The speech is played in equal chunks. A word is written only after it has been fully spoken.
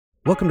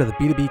Welcome to the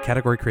B2B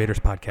Category Creators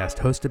Podcast,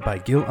 hosted by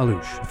Gil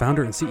Alouche,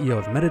 founder and CEO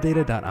of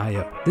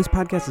Metadata.io. This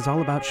podcast is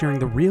all about sharing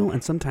the real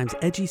and sometimes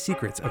edgy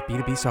secrets of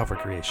B2B software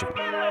creation.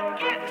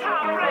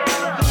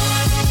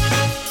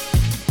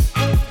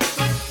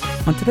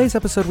 On today's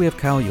episode, we have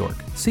Kyle York,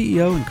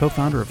 CEO and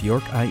co-founder of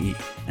York IE,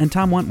 and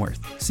Tom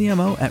Wentworth,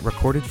 CMO at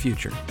Recorded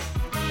Future.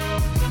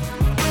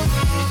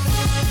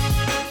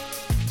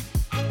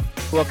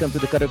 Welcome to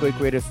the Category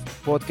Creators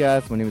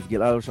Podcast. My name is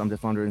Gil Alouche. I'm the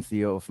founder and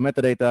CEO of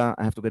Metadata.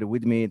 I have together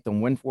with me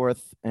Tom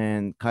Wentworth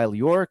and Kyle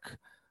York.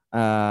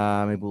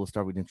 Maybe we'll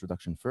start with the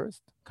introduction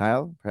first.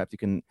 Kyle, perhaps you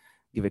can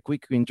give a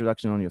quick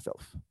introduction on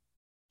yourself.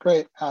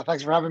 Great.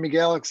 Thanks for having me,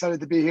 Gil. Excited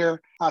to be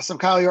here. So I'm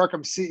Kyle York.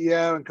 I'm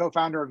CEO and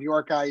co-founder of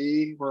York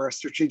IE. We're a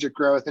strategic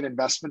growth and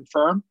investment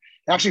firm.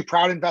 Actually,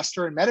 proud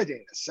investor in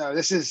Metadata. So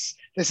this is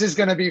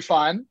going to be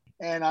fun.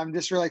 And I'm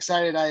just really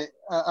excited.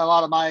 A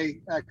lot of my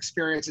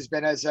experience has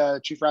been as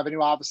a chief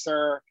revenue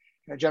officer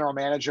and a general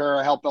manager.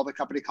 I helped build a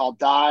company called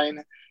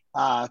Dyn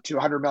to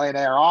 100 million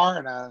ARR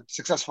and a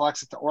successful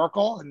exit to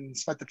Oracle, and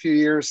spent a few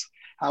years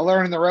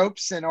learning the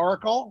ropes in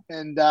Oracle.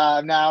 And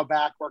I'm now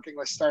back working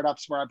with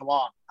startups where I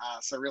belong.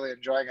 So really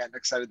enjoying it and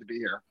excited to be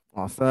here.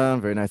 Awesome.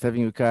 Very nice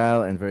having you,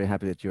 Kyle, and very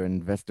happy that you're an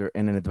investor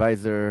and an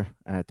advisor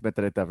at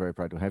Metadata. Very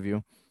proud to have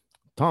you.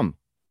 Tom,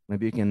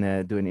 maybe you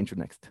can do an intro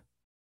next.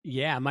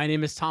 Yeah, my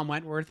name is Tom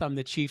Wentworth. I'm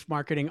the Chief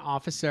Marketing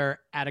Officer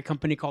at a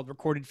company called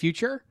Recorded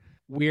Future.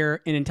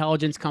 We're an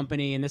intelligence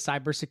company in the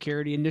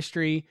cybersecurity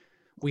industry.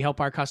 We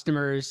help our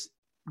customers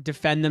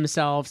defend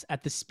themselves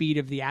at the speed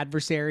of the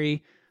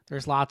adversary.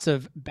 There's lots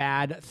of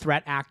bad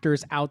threat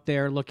actors out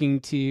there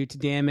looking to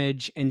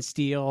damage and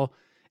steal,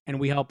 and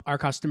we help our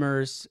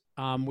customers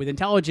with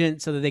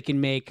intelligence so that they can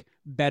make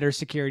better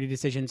security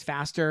decisions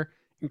faster.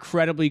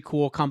 Incredibly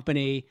cool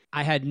company.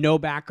 I had no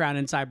background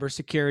in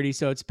cybersecurity,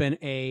 so it's been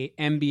a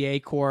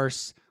MBA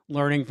course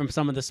learning from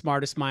some of the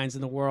smartest minds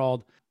in the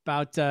world.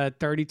 About a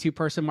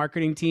 32-person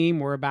marketing team.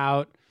 We're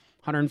about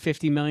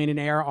 150 million in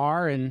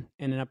ARR and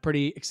in a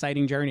pretty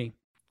exciting journey.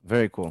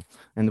 Very cool.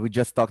 And we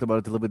just talked about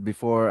it a little bit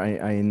before.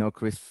 I know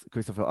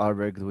Christopher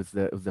Alberg, who was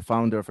the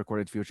founder of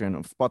Recorded Future and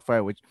of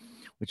Spotfire,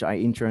 which I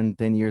interned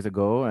 10 years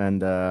ago.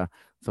 And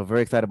so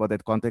very excited about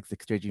that context,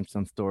 exchanging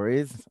some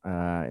stories.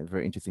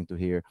 Very interesting to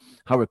hear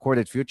how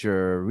Recorded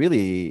Future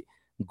really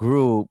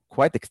grew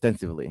quite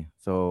extensively.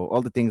 So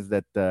all the things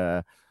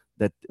that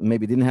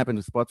maybe didn't happen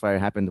with Spotfire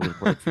happened with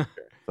Recorded Future.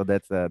 So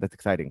that's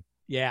exciting.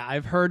 Yeah,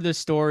 I've heard the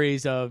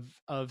stories of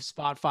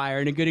Spotfire,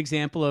 and a good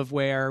example of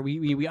where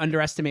we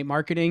underestimate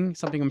marketing,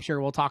 something I'm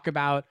sure we'll talk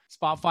about.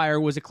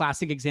 Spotfire was a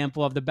classic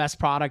example of the best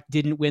product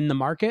didn't win the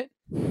market.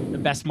 The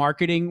best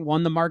marketing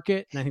won the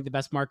market. And I think the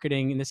best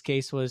marketing in this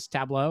case was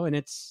Tableau. And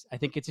I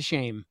think it's a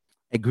shame.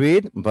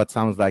 Agreed, but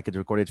sounds like at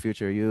Recorded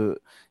Future, you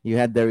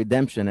had the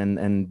redemption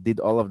and did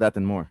all of that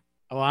and more.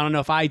 Well, I don't know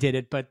if I did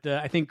it, but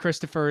I think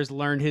Christopher's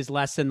learned his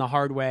lesson the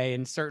hard way.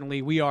 And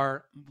certainly we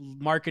are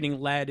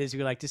marketing led, as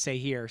we like to say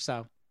here.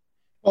 So,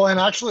 well, and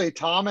actually,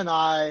 Tom and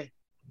I,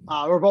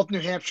 we're both New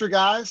Hampshire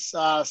guys.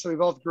 So we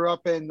both grew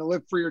up in the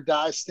live free or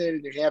die state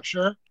of New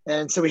Hampshire.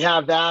 And so we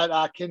have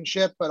that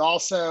kinship, but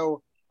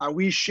also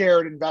we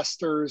shared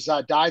investors.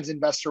 Dyn's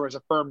investor was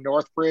a firm,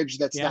 Northbridge,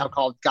 that's now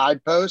called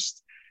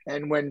Guidepost.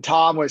 And when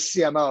Tom was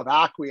CMO of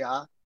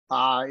Acquia,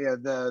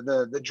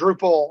 the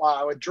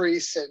Drupal with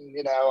Dries and,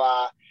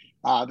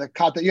 the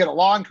content, you had a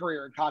long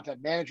career in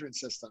content management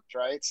systems,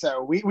 right?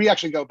 So we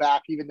actually go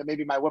back even to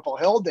maybe my Whipple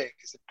Hill days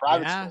in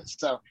private schools.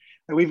 So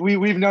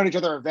we've known each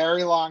other a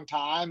very long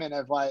time and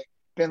have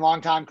been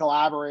longtime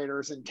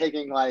collaborators and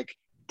taking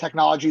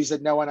technologies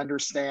that no one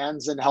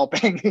understands and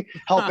helping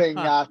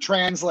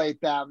translate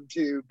them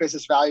to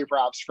business value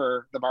props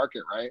for the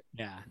market, right?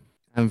 Yeah.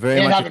 I'm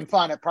very much having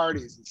fun at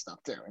parties and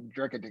stuff too, and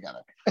drinking together.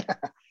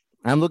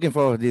 I'm looking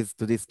forward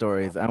to these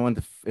stories. I want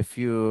a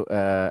few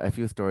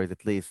stories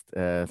at least.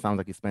 Sounds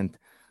like you spent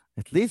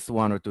at least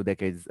 1 or 2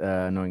 decades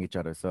knowing each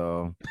other.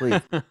 So please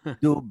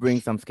do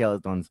bring some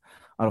skeletons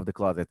out of the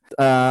closet.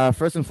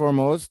 First and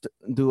foremost,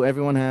 do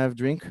everyone have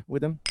drink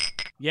with them?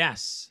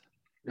 Yes.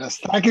 Yes.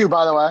 Thank you.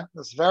 By the way,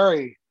 that's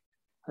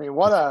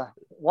what a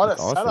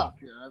awesome setup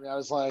here. I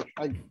was I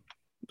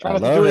try not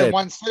to do it in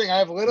one sitting. I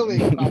have Little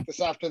League practice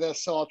after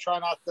this, so I'll try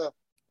not to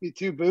be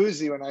too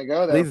boozy when I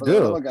go there. Please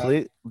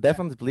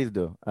do. Please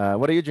do.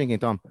 What are you drinking,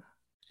 Tom?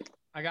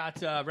 I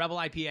got Rebel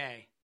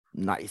IPA.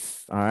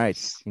 Nice. All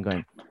right. I'm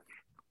going.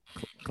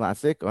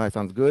 Classic. All right,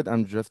 sounds good.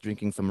 I'm just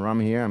drinking some rum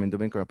here. I'm in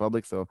Dominican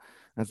Republic, so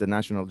that's the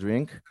national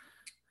drink.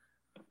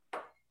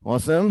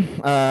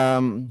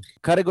 Awesome.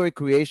 Category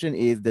creation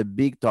is the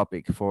big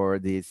topic for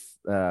this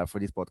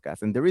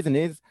podcast, and the reason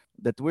is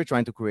that we're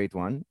trying to create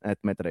one at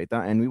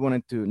Metadata, and we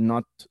wanted to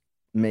not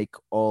make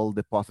all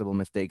the possible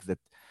mistakes that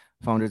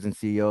founders and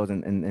CEOs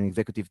and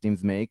executive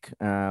teams make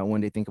when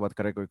they think about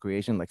category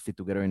creation, like sit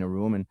together in a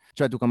room and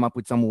try to come up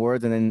with some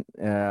words and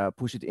then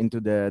push it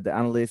into the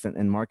analysts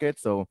and market.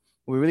 So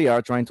we really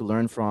are trying to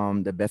learn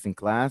from the best in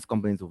class,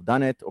 companies who've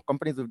done it or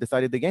companies who've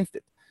decided against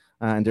it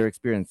and their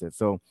experiences.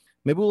 So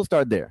maybe we'll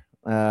start there.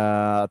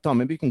 Tom,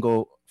 maybe you can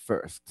go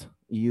first.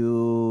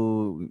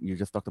 you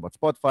just talked about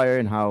Spotfire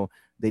and how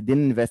they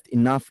didn't invest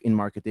enough in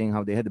marketing,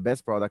 how they had the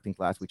best product in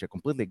class, which I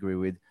completely agree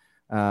with.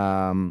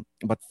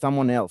 But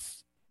someone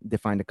else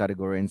defined the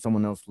category and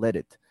someone else led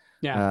it.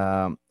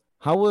 Yeah.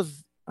 How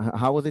was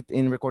it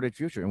in Recorded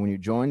Future? And when you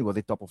joined, was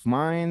it top of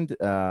mind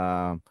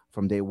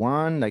from day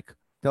one? Like,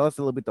 tell us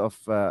a little bit of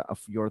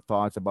your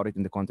thoughts about it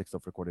in the context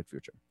of Recorded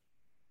Future.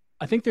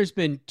 I think there's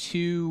been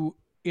two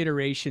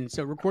iterations.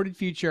 So Recorded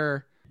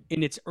Future,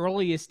 in its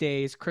earliest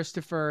days,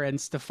 Christopher and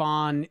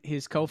Stefan,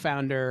 his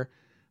co-founder,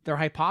 their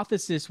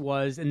hypothesis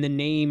was, and the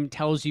name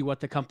tells you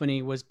what the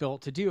company was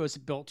built to do, it was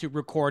built to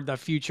record the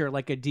future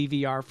like a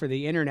DVR for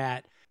the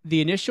internet.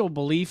 The initial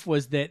belief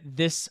was that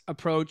this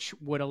approach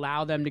would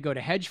allow them to go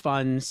to hedge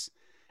funds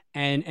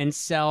and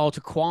sell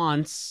to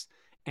quants,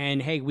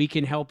 and hey, we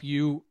can help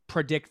you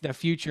predict the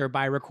future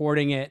by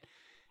recording it.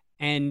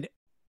 And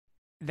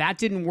that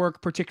didn't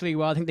work particularly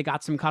well. I think they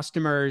got some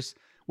customers.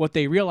 What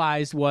they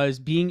realized was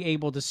being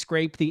able to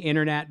scrape the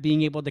internet,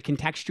 being able to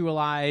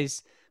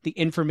contextualize the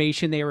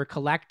information they were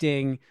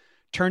collecting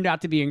turned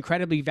out to be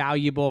incredibly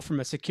valuable from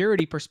a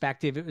security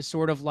perspective. It was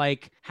sort of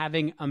like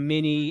having a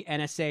mini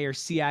NSA or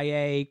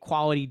CIA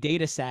quality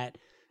data set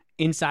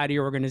inside of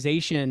your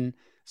organization.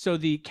 So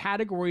the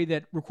category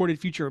that Recorded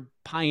Future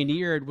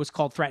pioneered was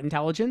called threat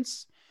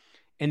intelligence.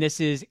 And this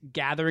is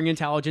gathering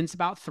intelligence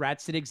about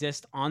threats that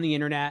exist on the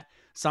internet,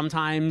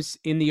 sometimes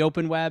in the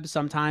open web,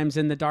 sometimes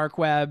in the dark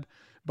web,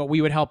 but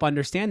we would help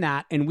understand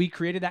that. And we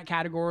created that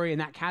category,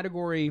 and that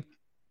category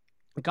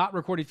got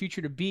Recorded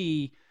Future to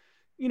be,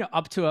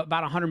 up to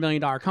about $100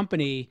 million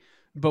company,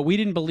 but we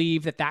didn't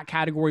believe that that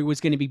category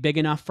was going to be big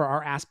enough for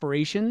our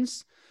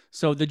aspirations.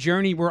 So the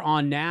journey we're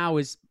on now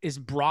is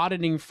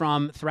broadening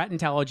from threat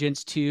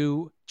intelligence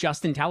to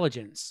just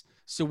intelligence.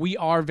 So we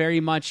are very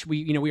much,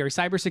 we are a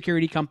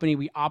cybersecurity company.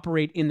 We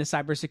operate in the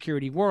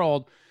cybersecurity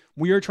world.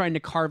 We are trying to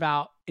carve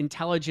out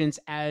intelligence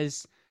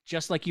as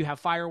just like you have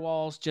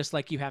firewalls, just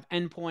like you have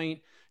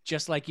endpoint,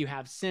 just like you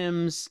have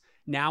SIMs.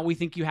 Now we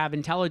think you have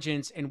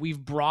intelligence, and we've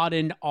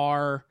broadened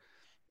our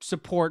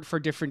support for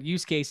different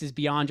use cases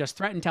beyond just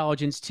threat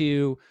intelligence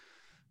to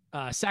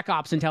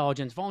SecOps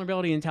intelligence,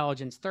 vulnerability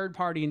intelligence,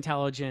 third-party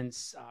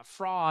intelligence,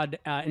 fraud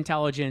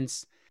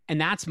intelligence. And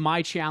that's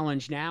my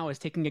challenge now, is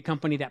taking a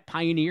company that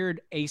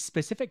pioneered a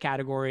specific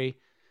category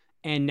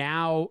and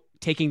now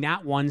taking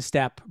that one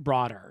step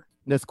broader.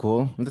 That's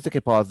cool. Let's take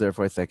a pause there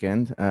for a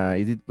second.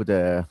 You did put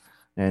an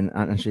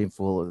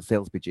unshameful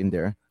sales pitch in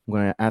there. I'm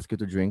going to ask you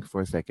to drink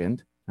for a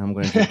second. I'm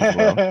going to drink as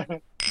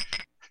well.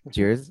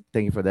 Cheers.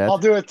 Thank you for that. I'll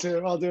do it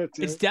too.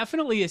 It's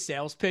definitely a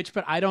sales pitch,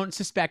 but I don't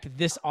suspect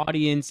this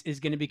audience is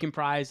going to be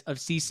comprised of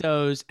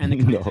CISOs and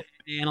the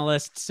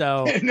analysts.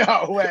 So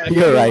no way.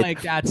 You're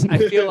right. I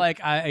feel like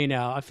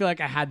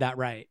I had that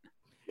right.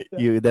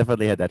 You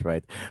definitely had that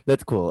right.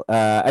 That's cool.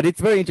 And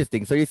it's very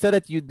interesting. So you said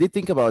that you did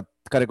think about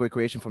category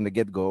creation from the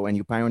get-go, and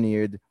you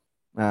pioneered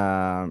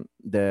the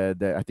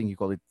I think you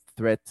call it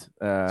threat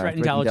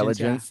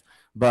intelligence. Yeah.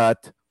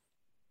 But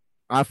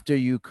after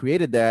you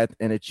created that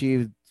and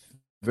achieved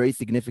very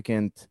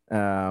significant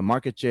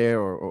market share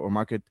or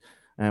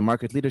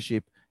market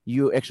leadership,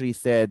 you actually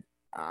said,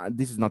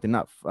 this is not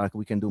enough. Like,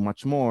 we can do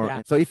much more.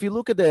 Yeah. So if you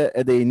look at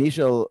the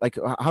initial, like,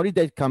 how did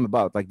that come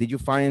about? Like, did you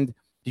find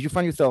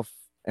yourself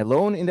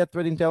alone in that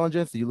threat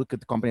intelligence? Did you look at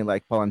the company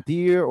like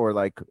Palantir or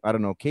like, I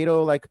don't know,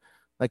 Cato? Like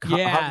how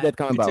did that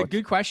come about? It's a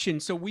good question.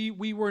 So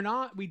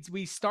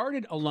we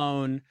started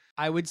alone.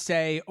 I would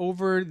say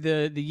over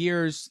the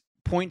years,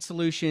 point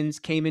solutions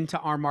came into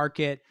our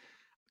market,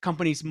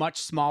 companies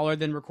much smaller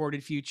than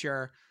Recorded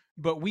Future,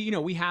 but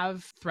we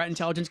have threat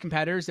intelligence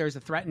competitors. There's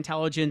a threat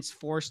intelligence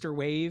Forrester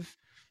Wave.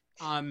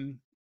 And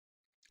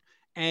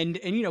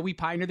we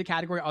pioneered the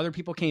category. Other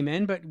people came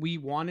in, but we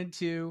wanted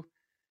to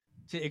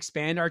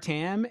expand our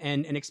TAM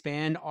and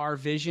expand our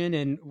vision.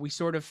 And we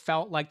sort of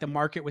felt like the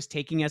market was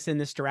taking us in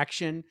this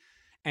direction.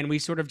 And we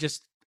sort of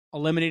just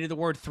eliminated the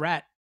word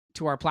threat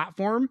to our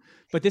platform.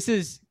 But this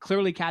is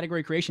clearly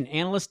category creation.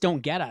 Analysts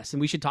don't get us. And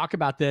we should talk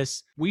about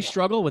this. We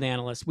struggle with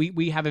analysts.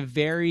 We have a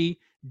very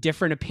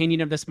different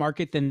opinion of this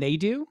market than they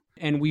do.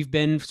 And we've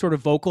been sort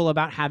of vocal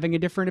about having a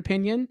different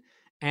opinion.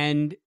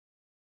 And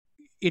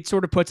it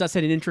sort of puts us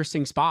in an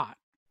interesting spot.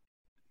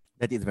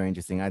 That is very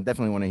interesting. I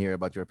definitely want to hear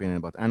about your opinion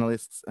about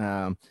analysts.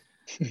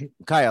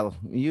 Kyle,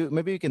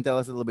 maybe you can tell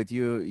us a little bit.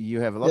 You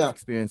have a lot of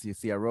experience. You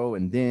CRO,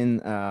 and then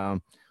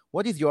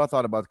what is your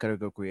thought about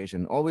category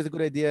creation? Always a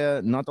good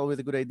idea? Not always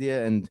a good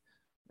idea? And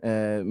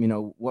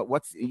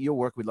what's your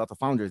work with a lot of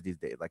founders these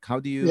days? Like, how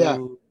do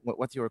you?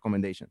 What's your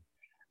recommendation?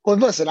 Well,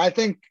 listen, I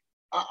think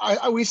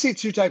we see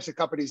two types of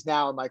companies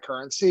now in my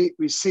current seat.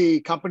 We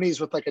see companies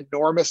with like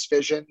enormous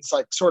visions,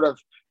 like sort of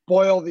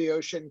boil the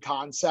ocean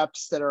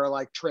concepts that are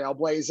like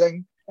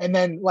trailblazing, and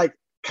then like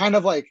kind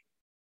of like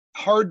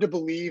hard to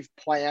believe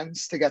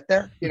plans to get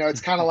there. It's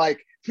kind of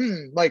like,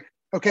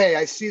 okay,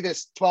 I see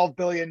this $12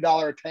 billion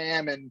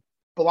TAM and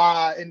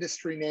blah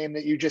industry name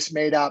that you just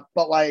made up,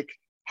 but like,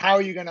 how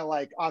are you going to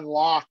like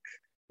unlock,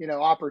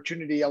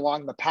 opportunity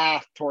along the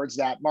path towards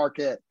that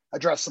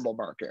addressable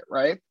market,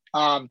 right?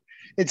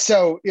 And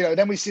so,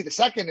 then we see the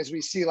second is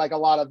we see like a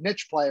lot of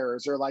niche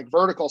players or like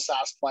vertical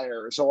SaaS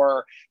players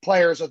or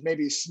players with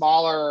maybe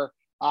smaller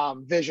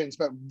visions,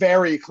 but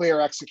very clear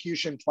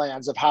execution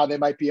plans of how they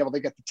might be able to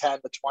get to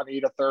 10 to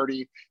 20 to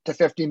 30 to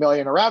 50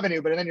 million in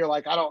revenue. But then you're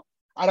like,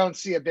 I don't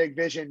see a big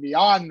vision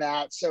beyond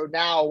that. So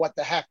now what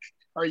the heck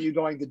are you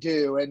going to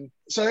do? And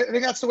so I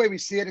think that's the way we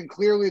see it. And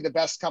clearly the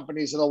best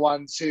companies are the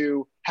ones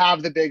who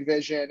have the big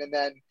vision and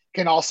then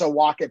can also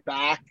walk it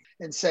back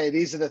and say,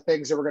 these are the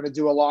things that we're going to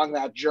do along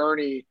that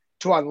journey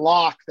to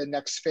unlock the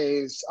next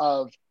phase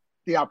of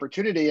the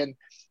opportunity. And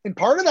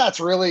part of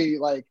that's really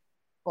like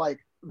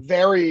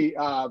very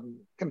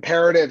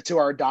comparative to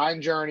our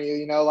Dyn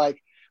journey. Like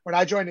when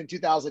I joined in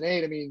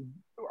 2008, I mean,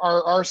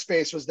 our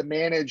space was the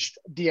managed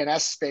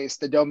DNS space,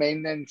 the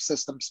domain name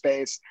system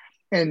space.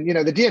 And,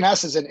 the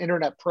DNS is an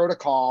internet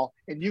protocol,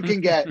 and you can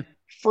get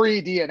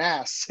free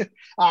DNS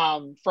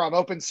from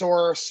open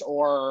source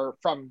or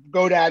from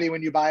GoDaddy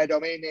when you buy a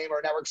domain name,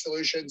 or Network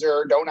Solutions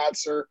or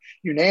Donuts or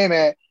you name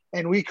it.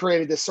 And we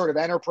created this sort of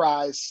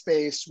enterprise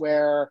space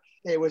where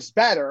it was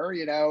better,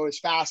 it was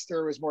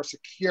faster, it was more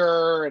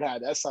secure, it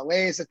had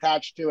SLAs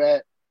attached to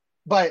it.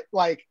 But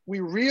like we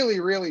really,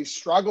 really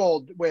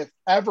struggled with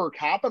ever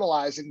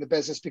capitalizing the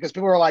business because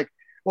people were like,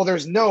 well,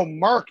 there's no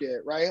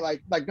market, right?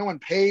 Like no one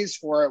pays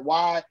for it.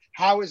 Why?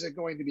 How is it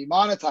going to be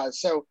monetized?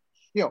 So,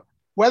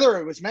 whether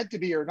it was meant to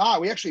be or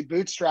not, we actually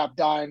bootstrapped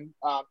Dyn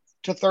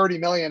to 30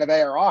 million of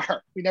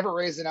ARR. We never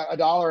raised a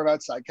dollar of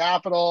outside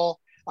capital.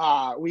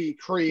 We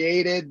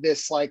created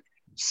this, like,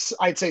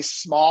 I'd say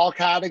small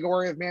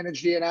category of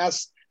managed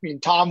DNS. I mean,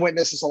 Tom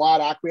witnessed a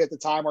lot. Acquia at the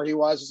time where he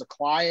was a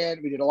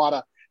client. We did a lot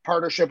of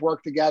partnership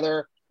work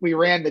together. We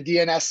ran the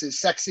DNS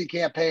is Sexy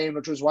campaign,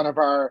 which was one of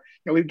our,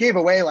 we gave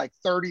away like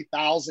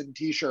 30,000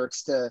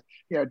 t-shirts to,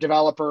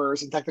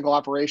 developers and technical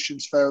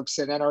operations folks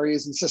and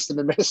NREs and system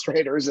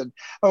administrators and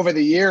over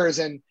the years.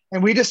 And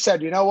we just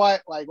said, you know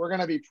what, like we're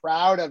going to be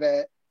proud of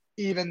it,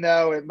 even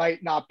though it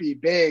might not be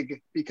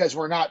big, because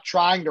we're not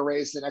trying to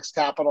raise the next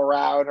capital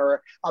round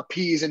or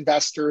appease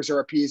investors or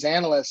appease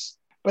analysts.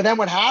 But then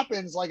what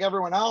happens, like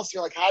everyone else,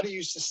 you're like, how do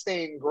you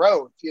sustain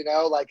growth?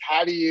 Like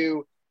how do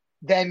you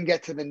then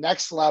get to the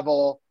next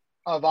level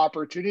of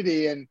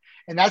opportunity? And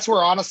that's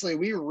where honestly,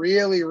 we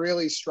really,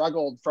 really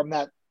struggled from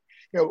that.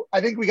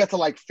 I think we got to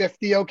like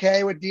 50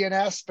 okay with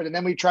DNS, but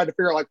then we tried to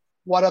figure out like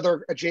what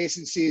other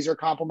adjacencies or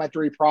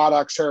complementary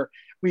products, or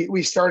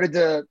we started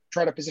to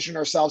try to position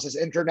ourselves as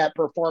internet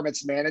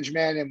performance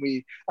management. And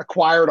we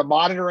acquired a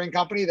monitoring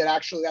company that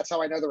actually, that's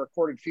how I know the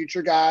Recorded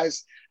Future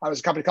guys. I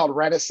was a company called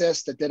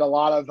Renesys that did a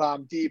lot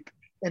of deep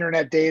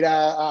internet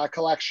data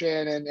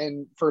collection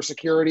and for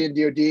security and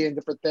DoD and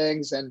different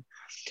things. And,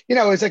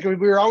 it's like we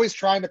were always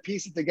trying to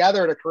piece it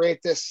together to create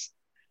this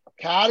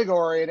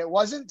category. And it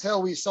wasn't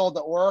until we sold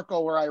to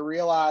Oracle where I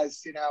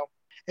realized,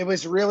 it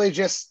was really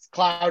just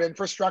cloud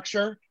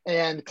infrastructure,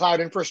 and cloud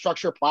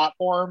infrastructure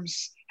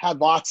platforms had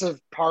lots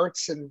of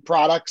parts and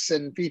products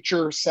and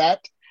feature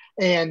set.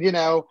 And,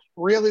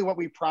 really what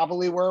we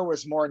probably were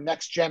was more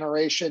next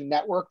generation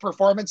network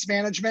performance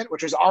management,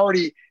 which was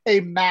already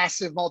a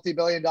massive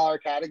multi-billion-dollar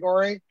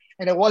category.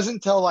 And it wasn't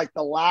until like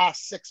the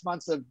last 6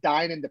 months of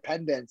Dyn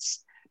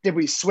independence did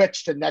we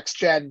switch to next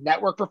gen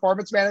network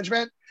performance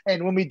management.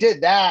 And when we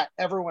did that,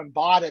 everyone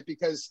bought it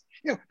because,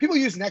 people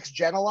use next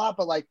gen a lot,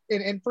 but like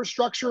in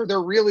infrastructure,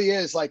 there really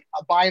is like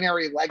a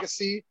binary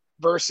legacy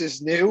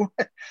versus new.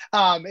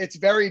 It's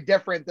very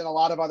different than a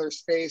lot of other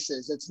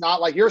spaces. It's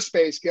not like your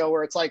space, Gil,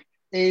 where it's like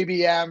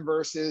ABM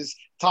versus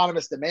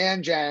autonomous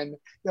demand gen.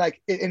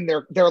 Like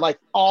they're like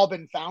all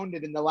been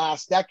founded in the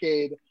last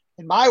decade.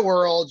 In my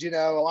world,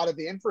 a lot of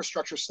the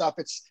infrastructure stuff,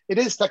 it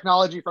is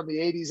technology from the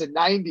 80s and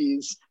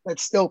 90s that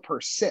still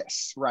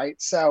persists, right?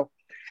 So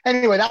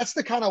anyway, that's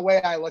the kind of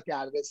way I look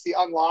at it. It's the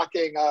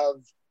unlocking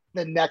of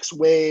the next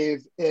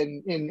wave.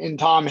 In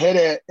Tom hit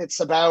it. It's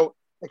about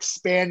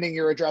expanding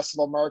your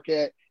addressable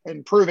market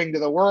and proving to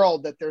the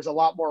world that there's a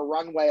lot more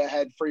runway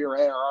ahead for your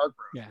ARR growth.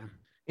 Yeah.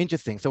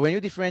 Interesting. So when you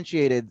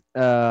differentiated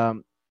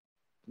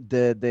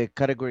the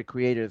category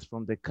creators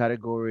from the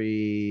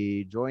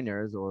category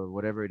joiners or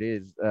whatever it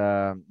is,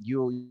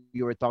 you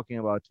were talking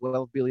about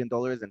 $12 billion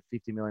and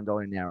 $50 million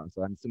in ARR.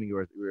 So I'm assuming you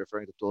were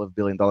referring to $12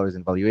 billion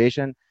in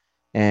valuation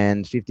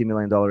and $50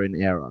 million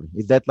in ARR.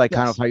 Is that like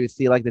kind of how you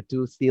see like the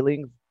two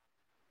ceilings?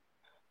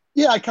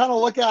 Yeah, I kind of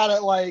look at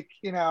it like,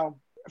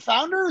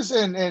 founders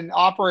and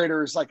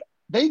operators, like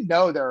they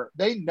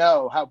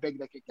know how big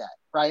they could get,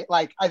 right?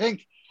 Like I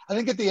think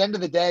at the end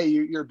of the day,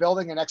 you're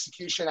building an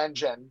execution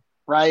engine,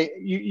 right?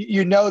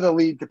 You know the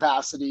lead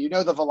capacity, you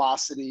know the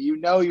velocity, you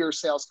know your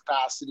sales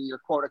capacity, your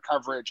quota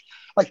coverage.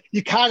 Like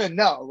you kind of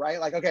know, right?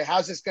 Like, okay,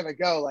 how's this going to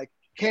go? Like,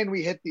 can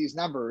we hit these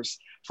numbers?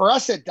 For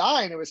us at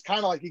Dyn, it was kind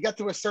of like you get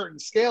to a certain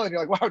scale and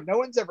you're like, wow, no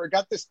one's ever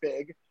got this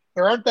big.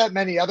 There aren't that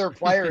many other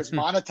players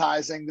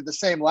monetizing to the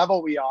same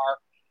level we are.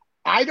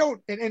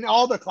 And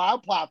all the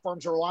cloud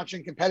platforms are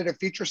launching competitive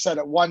feature set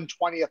at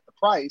 1/20th the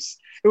price.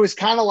 It was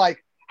kind of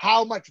like,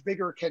 how much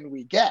bigger can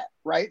we get,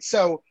 right?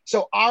 So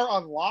our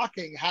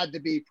unlocking had to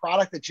be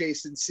product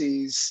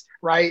adjacencies,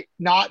 right?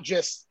 Not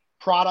just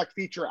product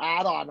feature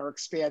add-on or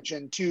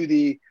expansion to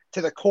the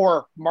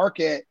core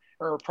market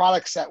or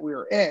product set we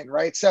were in,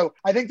 right? So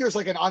I think there's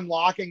like an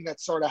unlocking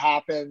that sort of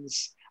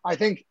happens. I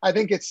think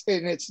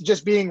it's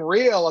just being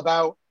real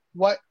about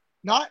what,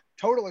 not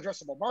total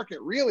addressable market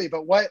really,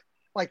 but what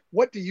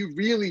do you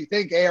really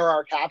think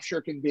ARR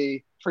capture can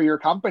be for your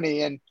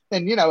company? And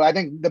I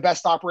think the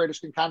best operators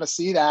can kind of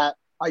see that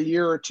a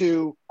year or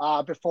two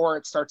before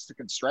it starts to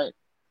constrain.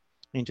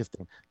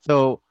 Interesting.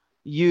 So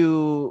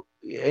you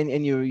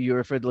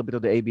referred a little bit to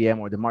the ABM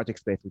or the MarTech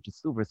space, which is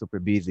super, super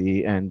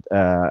busy, and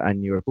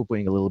you're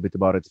poo-pooing a little bit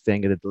about it,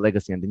 saying that the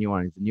legacy and the new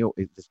one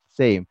is the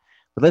same.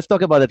 But let's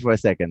talk about it for a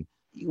second.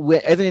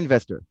 As an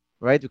investor,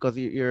 right? Because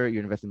you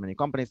invest in many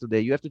companies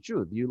today, you have to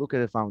choose. You look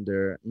at a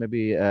founder,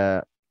 maybe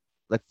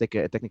let's take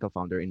a technical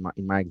founder in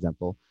my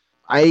example.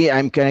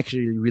 I can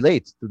actually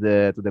relate to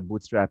the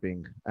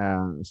bootstrapping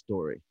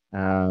story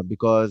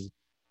because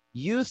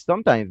you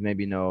sometimes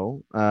maybe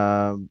know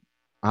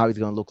how it's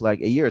going to look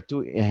like. A year or two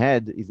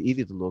ahead is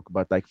easy to look,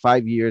 but like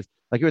 5 years,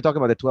 like you were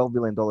talking about the $12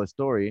 billion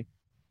story,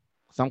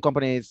 some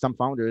companies, some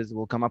founders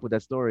will come up with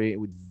that story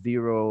with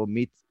zero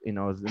meat,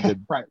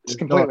 right, it's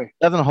completely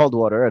doesn't hold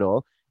water at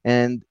all.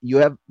 And you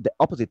have the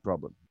opposite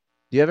problem.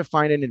 Do you ever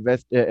find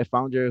a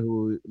founder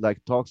who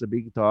like talks a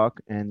big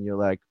talk and you're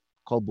like,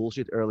 call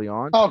bullshit early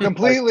on? Oh,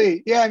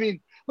 completely. Yeah. I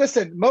mean,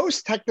 listen,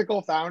 most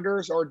technical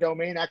founders or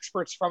domain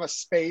experts from a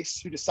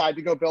space who decide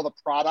to go build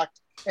a product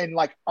and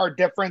like are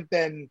different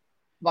than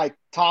like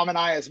Tom and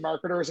I as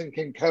marketers and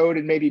can code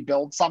and maybe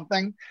build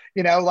something,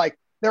 like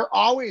they're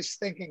always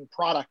thinking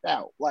product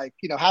out. Like,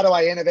 how do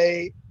I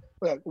innovate?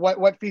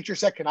 What feature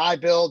set can I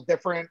build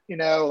different?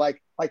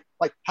 Like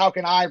how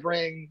can I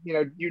bring,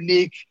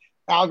 unique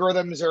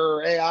algorithms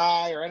or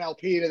AI or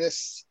NLP to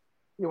this,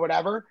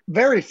 whatever.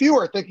 Very few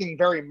are thinking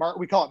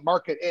we call it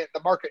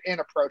the market in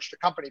approach to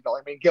company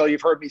building. I mean, Gil,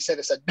 you've heard me say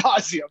this ad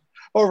nauseum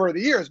over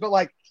the years, but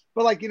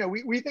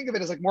we think of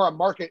it as like more a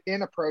market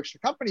in approach to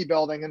company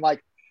building, and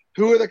like,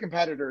 who are the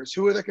competitors?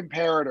 Who are the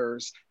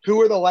comparators? Who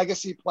are the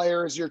legacy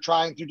players you're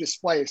trying to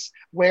displace?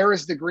 Where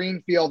is the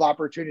greenfield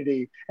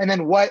opportunity? And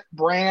then what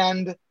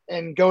brand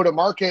and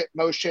go-to-market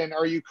motion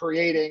are you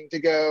creating to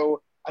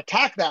go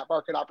attack that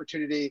market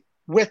opportunity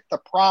with the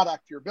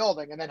product you're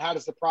building? And then how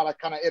does the product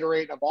kind of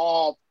iterate and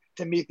evolve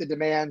to meet the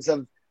demands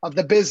of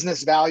the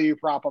business value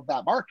prop of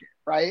that market,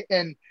 right?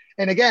 And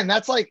again,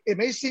 that's like, it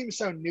may seem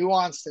so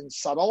nuanced and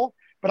subtle,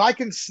 but I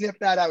can sniff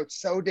that out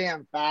so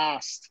damn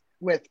fast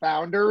with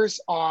founders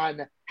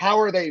on how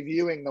are they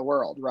viewing the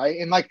world,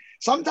 right? And like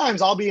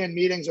sometimes I'll be in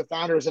meetings with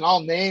founders and I'll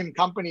name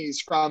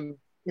companies from,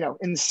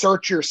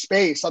 insert your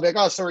space. I'll be like,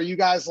 oh, so are you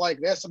guys like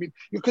this? I mean,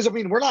 because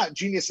we're not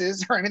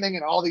geniuses or anything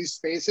in all these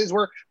spaces.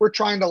 We're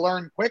trying to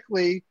learn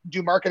quickly,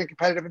 do market and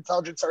competitive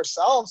intelligence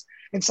ourselves.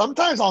 And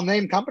sometimes I'll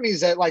name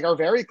companies that like are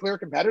very clear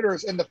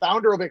competitors, and the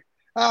founder will be,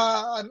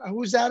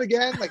 who's that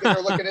again? Like, and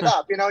they're looking it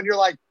up, and you're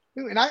like,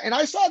 and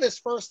I saw this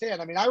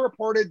firsthand. I mean, I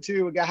reported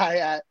to a guy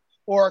at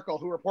Oracle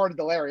who reported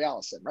to Larry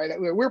Ellison, right?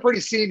 We were pretty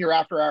senior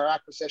after our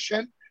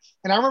acquisition.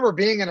 And I remember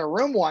being in a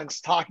room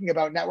once talking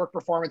about network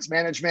performance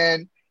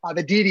management,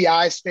 the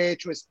DDI space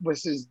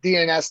was his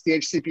DNS,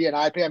 DHCP, and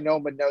IPM. No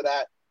one would know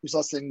that who's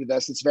listening to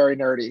this. It's very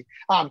nerdy.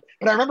 But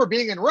I remember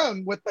being in a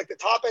room with like the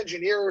top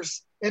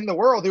engineers in the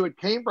world who had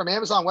came from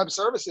Amazon Web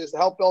Services to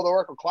help build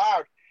Oracle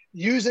Cloud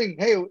using,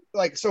 hey,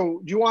 like,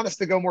 so do you want us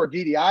to go more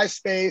DDI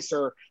space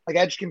or like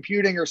edge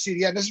computing or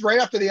CDN? This is right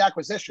after the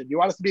acquisition. Do you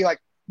want us to be like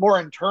more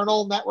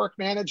internal network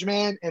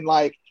management and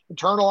like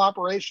internal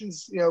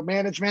operations,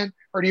 management,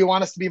 or do you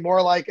want us to be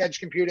more like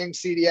edge computing,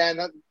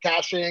 CDN,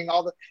 caching,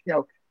 all the,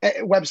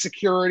 web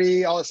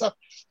security, all this stuff?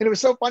 And it was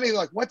so funny.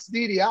 Like, what's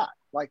DDI?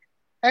 Like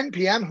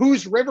NPM,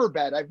 who's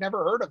Riverbed? I've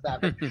never heard of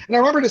that. And I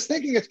remember just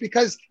thinking it's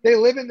because they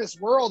live in this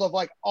world of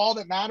like, all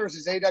that matters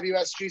is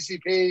AWS,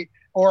 GCP,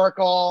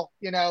 Oracle,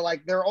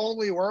 like their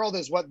only world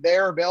is what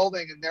they're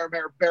building in their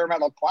bare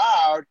metal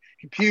cloud,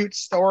 compute,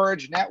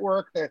 storage,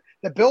 network,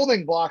 the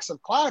building blocks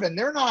of cloud. And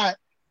they're not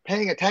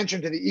paying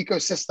attention to the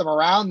ecosystem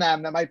around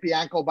them that might be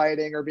ankle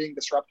biting or being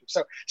disruptive.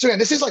 So again,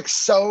 this is like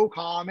so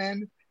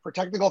common for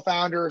technical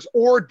founders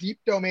or deep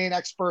domain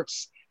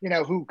experts,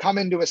 who come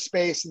into a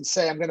space and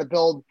say, I'm going to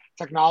build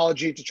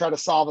technology to try to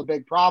solve a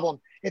big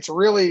problem. It's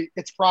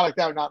product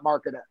out, not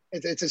market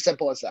in. It's as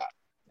simple as that.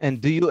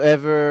 And do you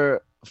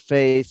ever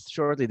face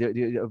shortly, do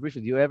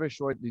you ever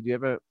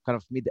kind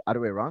of meet the other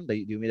way around? Do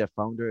you meet a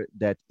founder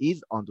that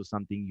is onto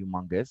something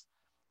humongous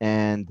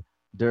and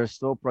they're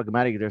so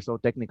pragmatic, they're so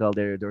technical,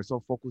 they're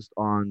so focused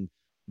on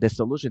the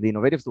solution, the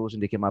innovative solution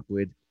they came up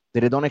with,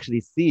 that they don't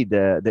actually see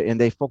and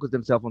they focus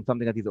themselves on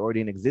something that is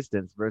already in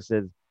existence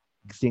versus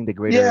seeing the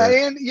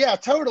greater. Yeah,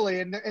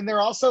 totally. And they're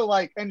also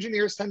like,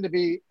 engineers tend to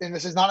be, and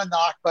this is not a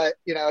knock, but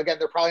again,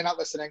 they're probably not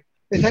listening.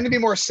 They tend to be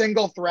more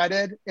single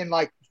threaded and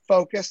like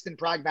focused and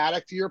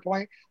pragmatic, to your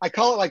point. I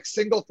call it like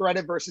single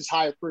threaded versus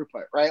high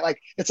throughput, right? Like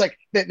it's like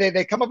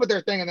they come up with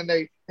their thing and then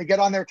they get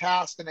on their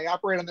task and they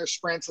operate on their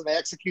sprints and they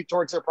execute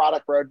towards their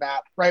product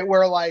roadmap, right?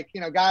 Where like,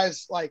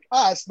 guys like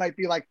us might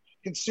be like,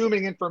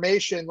 consuming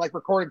information like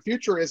Recorded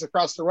Future is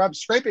across the web,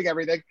 scraping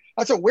everything.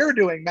 That's what we're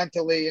doing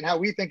mentally and how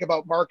we think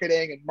about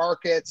marketing and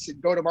markets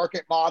and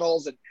go-to-market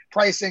models and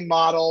pricing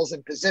models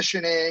and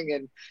positioning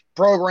and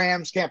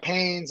programs,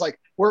 campaigns. Like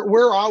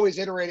we're always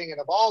iterating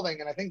and evolving.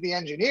 And I think the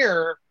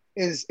engineer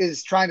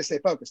is trying to stay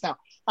focused. Now,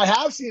 I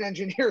have seen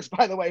engineers,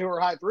 by the way, who are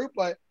high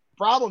throughput.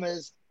 Problem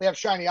is they have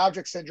shiny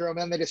object syndrome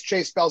and they just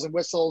chase bells and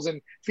whistles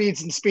and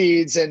feeds and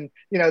speeds, and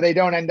they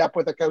don't end up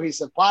with a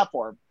cohesive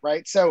platform,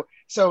 right? So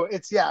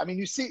it's I mean,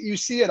 you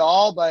see it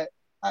all, but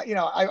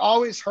I've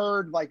always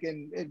heard like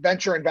in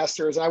venture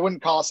investors, and I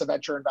wouldn't call us a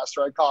venture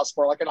investor, I'd call us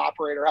more like an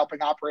operator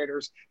helping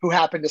operators who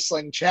happen to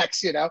sling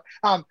checks,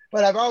 but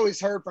I've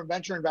always heard from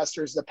venture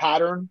investors the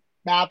pattern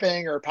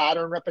mapping or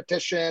pattern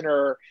repetition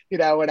or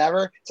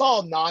whatever, it's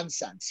all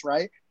nonsense,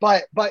 right?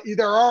 But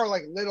there are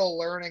like little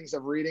learnings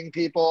of reading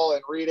people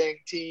and reading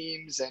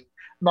teams and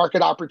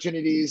market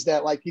opportunities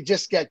that like you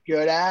just get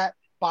good at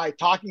by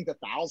talking to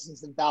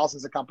thousands and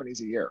thousands of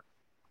companies a year.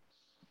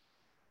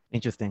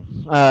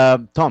 Interesting.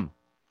 Tom,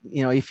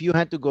 if you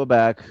had to go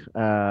back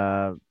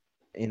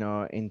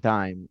in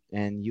time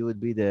and you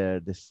would be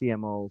the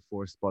CMO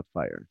for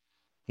Spotfire,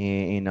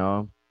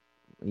 year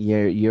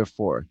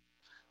 4,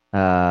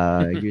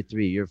 year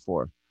 3, year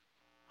 4,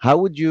 how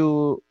would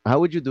you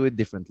do it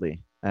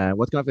differently?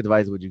 What kind of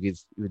advice would you give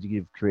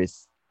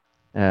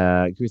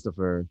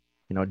Christopher,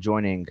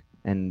 joining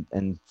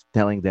and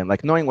telling them,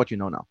 like, knowing what you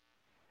know now?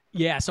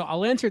 Yeah, so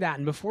I'll answer that.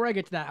 And before I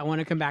get to that, I want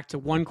to come back to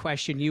one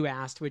question you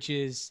asked, which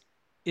is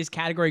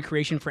category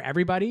creation for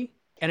everybody?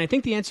 And I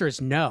think the answer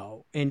is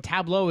no. And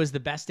Tableau is the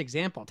best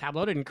example.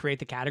 Tableau didn't create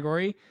the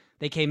category.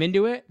 They came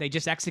into it. They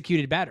just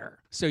executed better.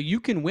 So you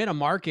can win a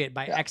market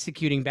by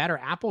executing better.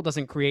 Apple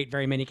doesn't create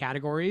very many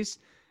categories.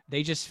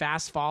 They just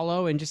fast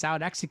follow and just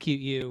out execute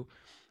you.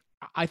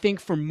 I think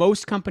for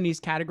most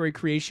companies, category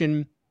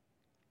creation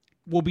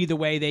will be the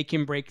way they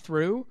can break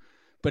through.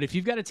 But if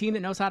you've got a team that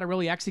knows how to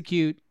really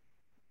execute,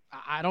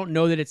 I don't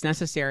know that it's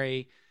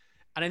necessary.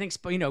 And I think,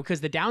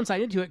 because the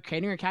downside into it,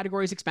 creating a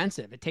category is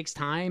expensive. It takes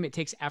time, it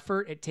takes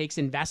effort, it takes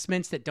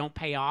investments that don't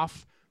pay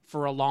off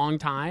for a long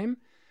time.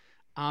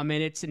 And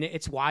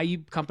it's why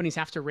companies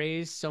have to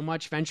raise so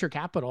much venture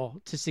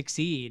capital to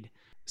succeed.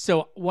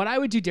 So what I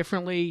would do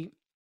differently,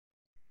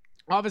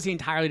 obviously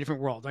entirely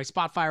different world. Like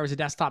Spotfire was a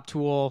desktop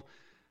tool.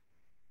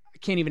 I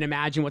can't even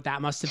imagine what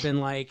that must have been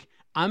like.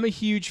 I'm a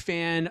huge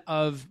fan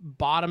of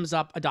bottoms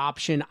up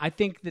adoption. I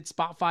think that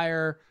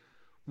Spotfire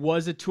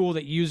was a tool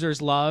that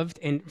users loved,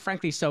 and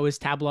frankly, so is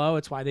Tableau.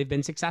 It's why they've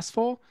been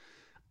successful.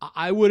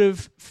 I would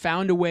have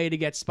found a way to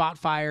get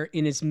Spotfire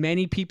in as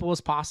many people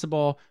as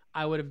possible.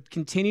 I would have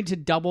continued to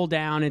double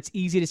down. It's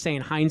easy to say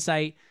in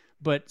hindsight,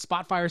 but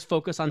Spotfire's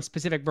focus on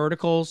specific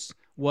verticals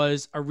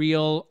was a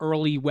real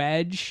early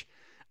wedge.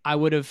 I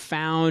would have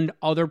found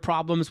other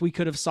problems we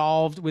could have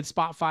solved with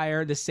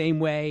Spotfire the same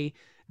way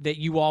that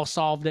you all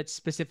solved it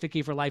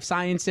specifically for life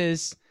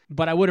sciences.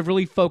 But I would have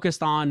really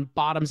focused on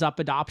bottoms-up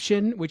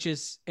adoption, which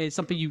is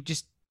something you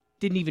just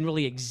didn't even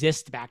really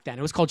exist back then.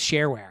 It was called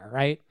shareware,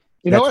 right?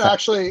 You know what?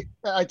 Actually,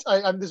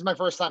 this is my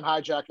first time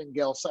hijacking,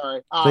 Gil.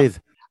 Sorry. Please.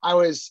 I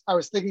was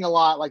thinking a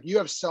lot. Like, you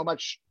have so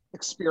much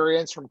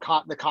experience from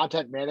the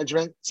content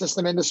management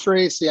system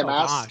industry,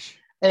 CMS,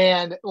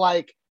 and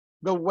like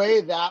the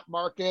way that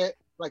market,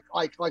 like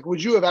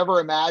would you have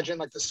ever imagined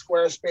like the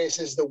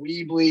Squarespaces, the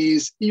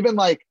Weebly's, even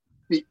like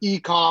the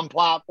e-com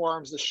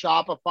platforms, the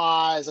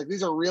Shopify's, like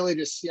these are really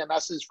just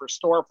CMSs for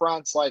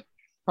storefronts. Like,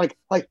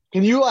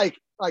 can you like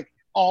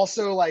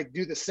also like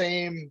do the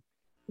same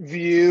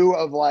view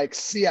of like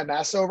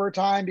CMS over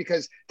time?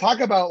 Because talk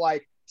about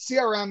like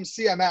CRM,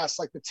 CMS,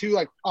 like the two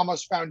like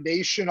almost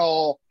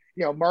foundational,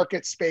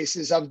 market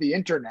spaces of the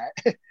internet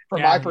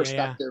from my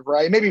perspective,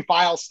 right? Maybe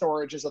file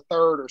storage is a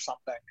third or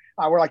something.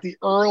 We're like the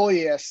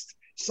earliest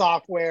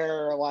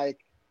software, like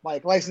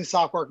licensed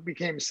software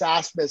became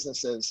SaaS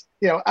businesses.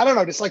 I don't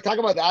know, just like talk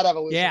about that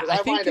evolution. Yeah, I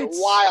find it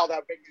wild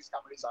how big these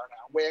companies are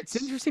now. It's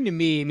interesting to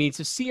me. I mean,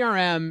 so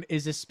CRM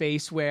is a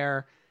space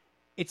where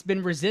it's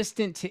been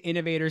resistant to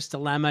innovators'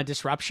 dilemma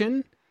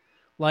disruption.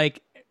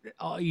 Like,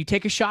 you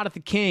take a shot at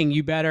the king,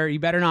 you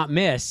better not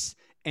miss.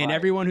 And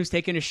everyone who's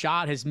taken a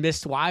shot has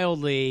missed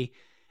wildly.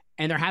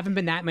 And there haven't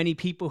been that many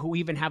people who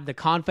even have the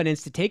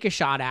confidence to take a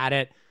shot at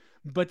it.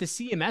 But the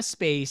CMS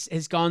space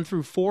has gone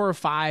through 4 or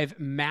 5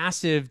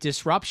 massive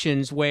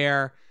disruptions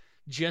where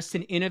just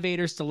an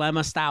innovator's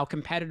dilemma style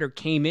competitor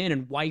came in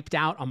and wiped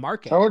out a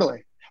market.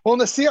 Totally. Well, in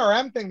the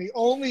CRM thing, the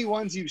only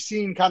ones you've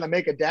seen kind of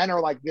make a dent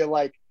are like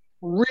the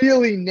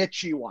really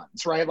nichey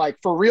ones, right? Like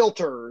for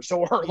realtors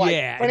or like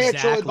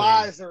financial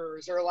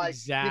advisors or like,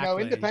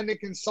 independent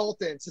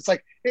consultants. It's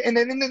like, and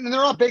then they're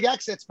not big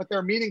exits, but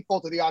they're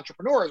meaningful to the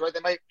entrepreneurs, right?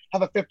 They might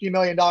have a $50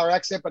 million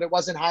exit, but it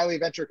wasn't highly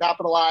venture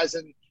capitalized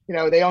and,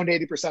 they owned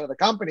 80% of the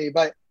company,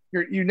 but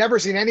you've never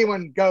seen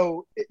anyone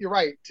go, you're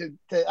right, to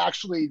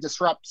actually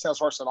disrupt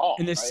Salesforce at all.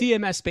 In the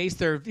CMS space,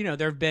 there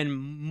have been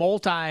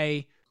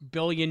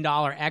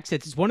multi-billion-dollar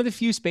exits. It's one of the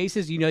few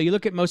spaces, you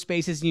look at most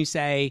spaces and you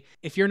say,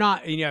 if you're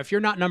not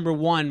number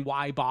one,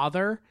 why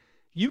bother?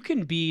 you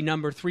can be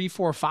number 3,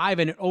 4, 5,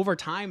 and over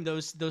time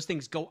those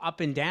things go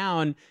up and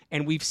down,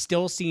 and we've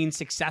still seen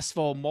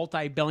successful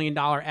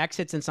multi-billion-dollar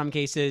exits in some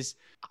cases.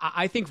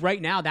 I think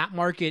right now that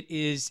market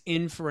is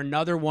in for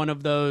another one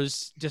of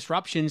those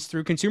disruptions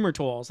through consumer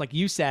tools. Like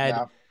you said,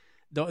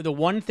 the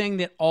one thing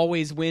that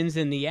always wins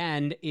in the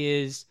end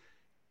is,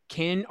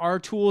 can our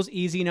tools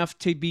easy enough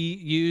to be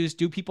used?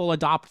 Do people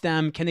adopt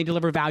them? Can they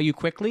deliver value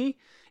quickly?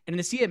 And in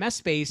the CMS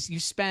space, you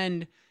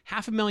spend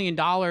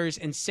 $500,000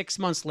 and 6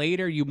 months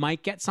later, you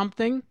might get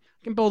something.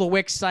 You can build a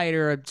Wix site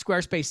or a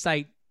Squarespace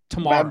site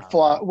tomorrow.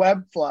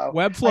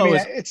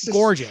 Webflow is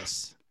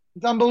gorgeous.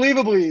 It's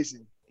unbelievably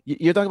easy.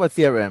 You're talking about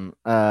CRM.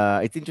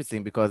 It's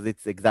interesting because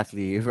it's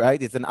exactly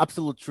right. It's an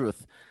absolute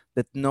truth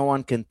that no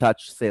one can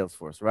touch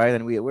Salesforce, right?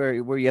 And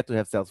we're yet to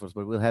have Salesforce,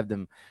 but we'll have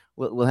them.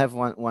 We'll have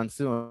one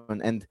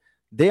soon. And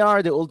they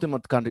are the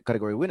ultimate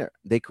category winner.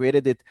 They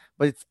created it,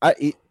 but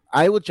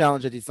I would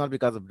challenge it. It's not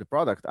because of the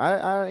product.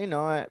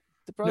 The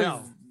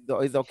product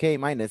is okay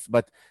minus,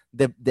 but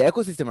the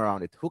ecosystem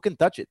around it, who can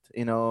touch it?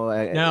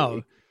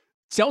 No,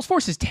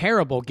 Salesforce is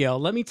terrible, Gil.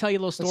 Let me tell you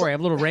a little story. I have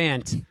a little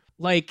rant.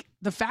 Like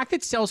the fact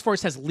that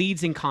Salesforce has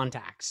leads and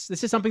contacts.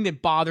 This is something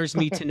that bothers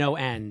me to no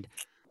end.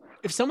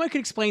 If someone could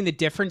explain the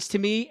difference to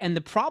me, and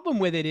the problem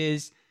with it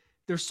is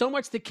there's so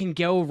much that can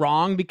go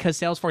wrong because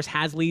Salesforce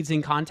has leads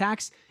and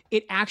contacts.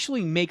 It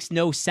actually makes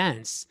no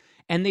sense.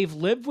 And they've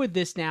lived with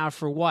this now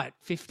for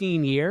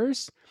 15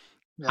 years?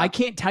 Yeah. I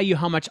can't tell you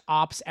how much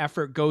ops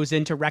effort goes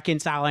into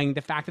reconciling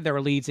the fact that there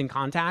are leads and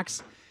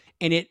contacts.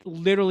 And it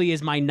literally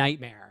is my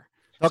nightmare.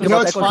 Talk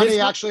about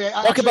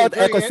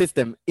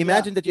ecosystem.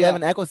 Imagine that you have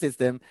an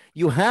ecosystem.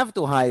 You have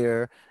to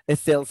hire a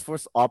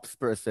Salesforce ops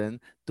person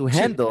to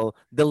handle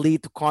the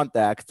lead to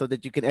contact so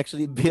that you can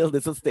actually build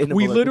a sustainable.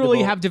 We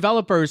literally have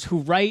developers who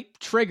write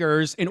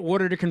triggers in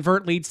order to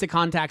convert leads to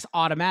contacts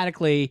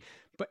automatically.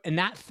 And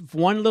that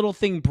one little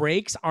thing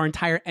breaks, our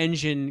entire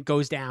engine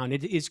goes down.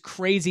 It is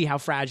crazy how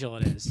fragile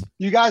it is.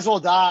 You guys will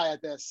die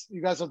at this.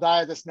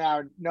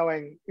 Now,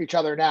 knowing each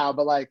other now.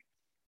 But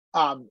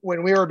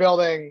when we were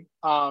building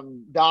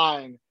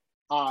Dyn,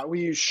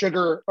 we used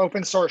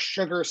open source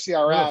Sugar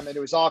CRM, and it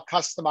was all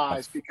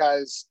customized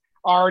because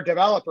our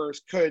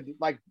developers could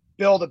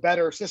build a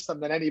better system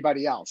than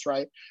anybody else,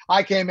 right?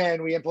 I came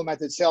in, we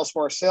implemented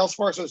Salesforce.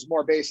 Salesforce was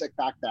more basic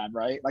back then,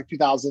 right?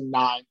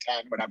 2009,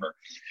 10, whatever.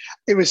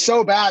 It was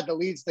so bad, the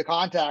leads to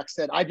contacts,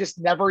 that I just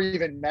never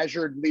even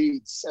measured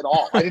leads at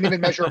all. I didn't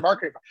even measure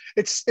marketing.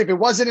 If it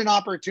wasn't an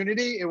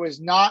opportunity, it was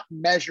not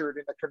measured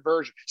in the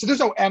conversion. So there's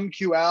no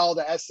MQL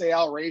to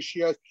SAL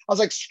ratios. I was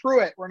like,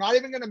 screw it. We're not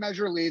even going to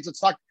measure leads.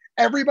 Let's talk.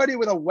 Everybody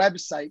with a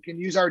website can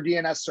use our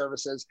DNS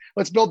services.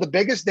 Let's build the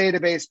biggest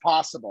database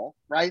possible,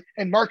 right?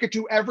 And market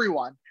to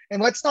everyone.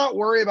 And let's not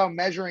worry about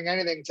measuring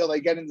anything until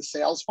they get into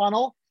sales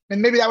funnel. And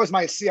maybe that was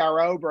my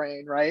CRO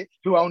brain, right?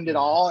 Who owned it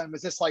all and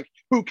was just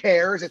who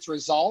cares? It's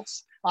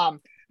results.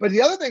 But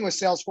the other thing with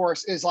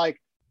Salesforce is I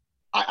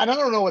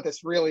don't know what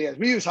this really is.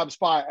 We use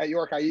HubSpot at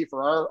York IE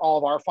for all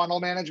of our funnel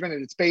management,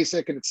 and it's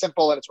basic and it's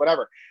simple and it's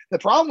whatever. The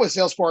problem with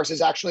Salesforce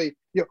is actually,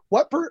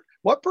 what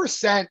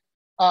percent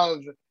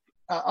of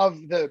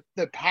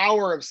the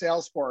power of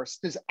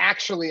Salesforce does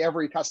actually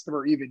every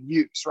customer even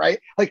use, right?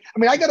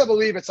 I got to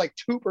believe it's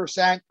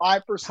 2%,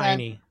 5%.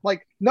 Tiny.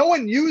 No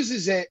one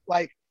uses it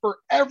for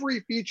every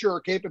feature or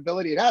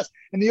capability it has.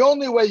 And the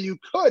only way you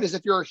could is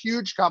if you're a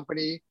huge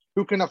company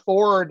who can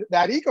afford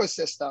that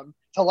ecosystem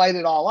to light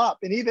it all up.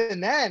 And even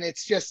then,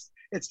 it's just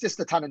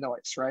a ton of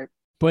noise, right?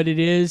 But it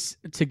is,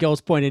 to Gil's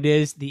point, it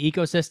is the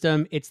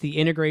ecosystem, it's the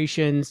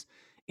integrations,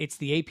 it's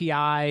the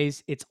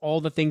APIs, it's all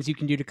the things you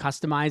can do to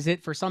customize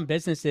it for some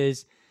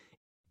businesses.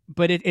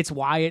 But it's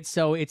why it's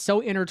so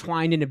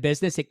intertwined in a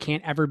business, it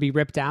can't ever be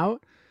ripped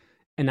out.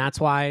 And that's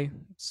why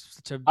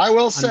it's such a I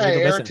will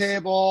say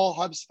Airtable,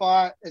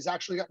 HubSpot has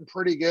actually gotten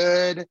pretty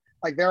good.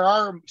 There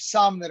are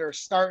some that are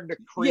starting to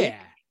creep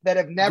that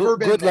have never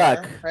been good there.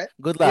 Luck. Right?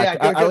 Good luck.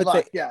 Yeah, I would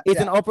luck. say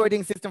it's an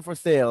operating system for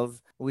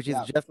sales, which is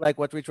just like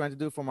what we're trying to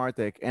do for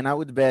MarTech. And I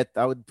would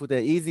put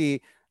an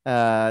easy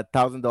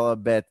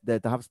 $1,000 bet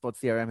that the HubSpot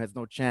CRM has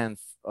no chance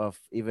of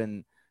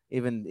even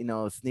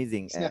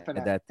sneezing at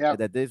that.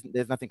 That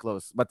there's nothing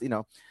close. But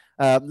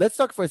let's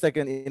talk for a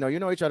second. You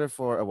know each other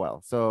for a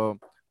while. So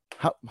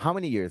how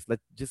many years?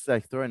 Let's just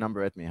throw a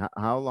number at me.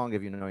 How long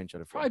have you known each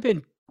other for? Probably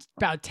been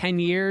about 10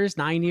 years,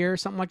 9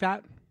 years, something like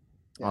that.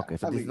 Okay,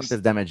 so this is not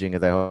as damaging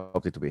as I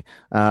hoped it to be.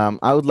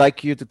 I would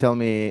like you to tell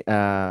me,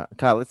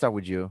 Kyle, let's start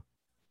with you.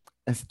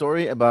 A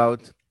story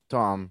about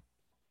Tom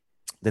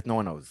that no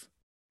one knows.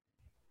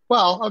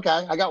 Well,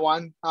 okay, I got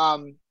one.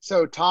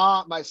 So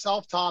Tom,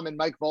 and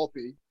Mike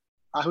Volpe,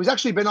 who's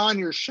actually been on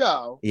your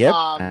show. Yep,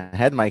 I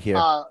had Mike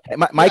here.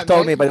 Mike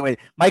told me, by the way,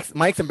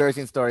 Mike's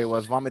embarrassing story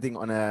was vomiting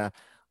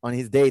on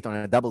his date, on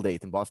a double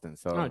date in Boston.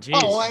 So, I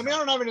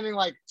don't have anything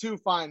too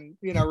fun,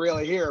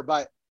 really here,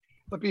 but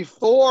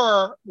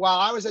before, while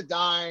I was at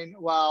Dyn,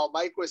 while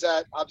Mike was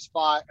at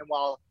HubSpot, and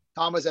while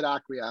Tom was at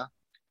Acquia,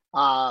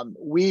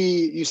 we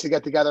used to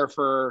get together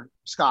for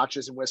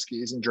scotches and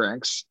whiskeys and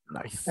drinks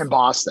in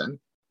Boston.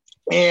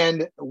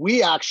 And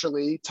we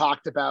actually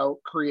talked about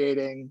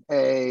creating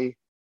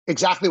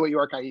exactly what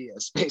York IE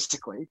is,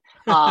 basically,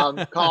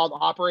 called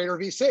Operator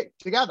VC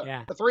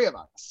together, the three of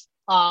us.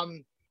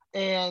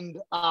 And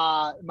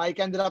Mike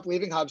ended up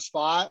leaving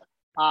HubSpot.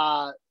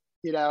 Tom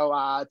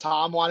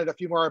wanted a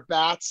few more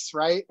bats,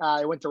 right?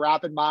 I went to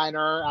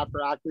RapidMiner after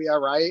Acquia,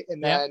 right?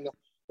 And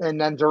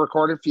then to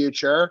Recorded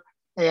Future.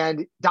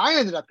 And Dine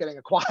ended up getting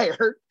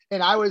acquired.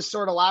 And I was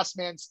sort of last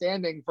man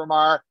standing from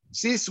our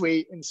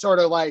C-suite, and sort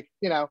of like,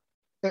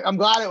 I'm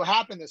glad it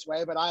happened this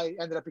way, but I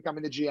ended up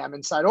becoming the GM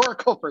inside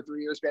Oracle for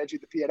 3 years, managing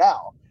the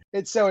P&L.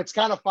 And so it's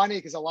kind of funny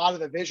because a lot of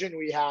the vision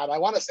we had, I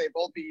want to say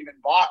Volpe even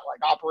bought like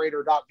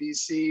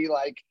operator.vc,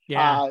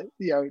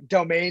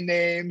 domain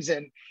names.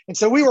 And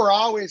so we were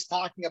always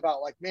talking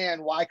about like,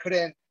 man, why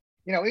couldn't,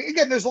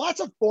 again, there's lots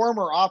of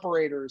former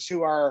operators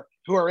who are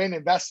in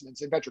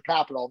investments in venture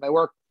capital. They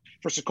work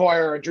for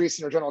Sequoia or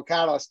Andreessen or General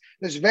Catalyst.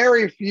 There's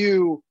very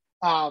few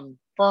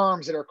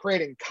firms that are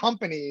creating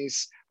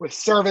companies with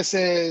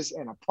services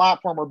and a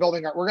platform. We're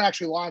going to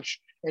actually launch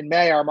in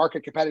May our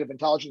market competitive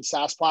intelligence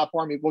SaaS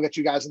platform. We'll get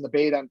you guys in the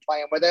beta and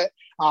playing with it.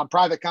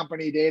 Private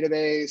company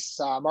database,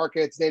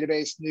 markets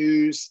database,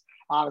 news.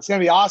 It's going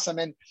to be awesome.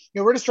 And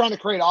we're just trying to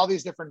create all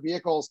these different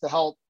vehicles to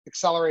help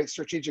accelerate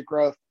strategic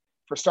growth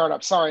for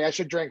startups. Sorry, I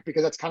should drink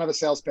because that's kind of a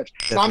sales pitch.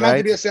 It's not meant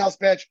to be a sales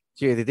pitch.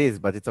 Cheers, it is,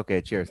 but it's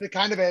okay. Cheers. It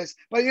kind of is.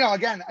 But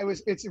again,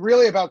 it's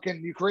really about,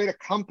 can you create a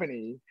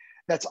company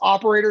that's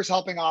operators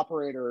helping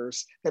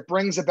operators, that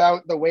brings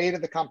about the weight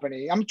of the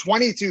company. I'm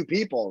 22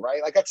 people,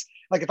 right? Like that's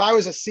like, if I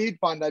was a seed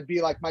fund, I'd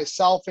be like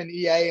myself and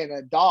EA and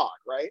a dog,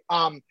 right?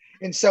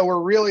 And so we're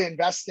really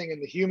investing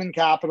in the human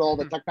capital,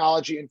 the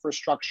technology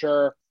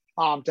infrastructure,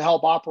 to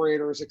help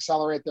operators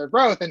accelerate their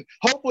growth. And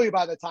hopefully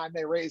by the time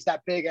they raise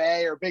that big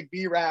A or big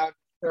B round,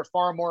 they're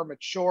far more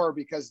mature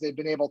because they've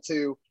been able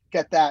to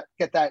get that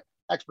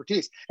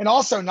expertise, and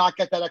also not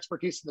get that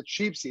expertise in the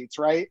cheap seats,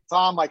 right?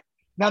 Tom, like,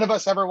 none of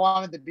us ever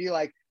wanted to be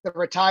like the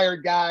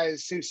retired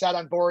guys who sat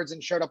on boards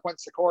and showed up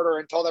once a quarter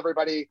and told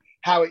everybody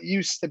how it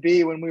used to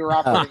be when we were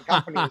operating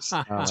companies.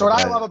 So what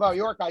I love about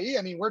York IE,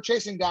 I mean, we're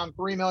chasing down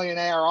 3 million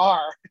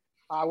ARR.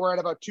 We're at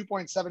about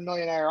 2.7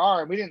 million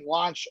ARR, and we didn't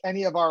launch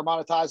any of our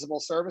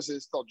monetizable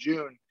services till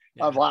June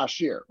of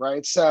last year,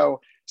 right? So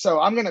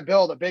I'm going to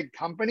build a big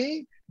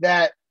company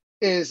that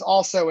is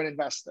also an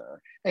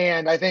investor.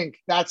 And I think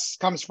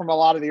comes from a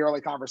lot of the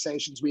early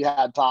conversations we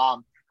had,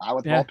 Tom,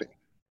 with Volpe.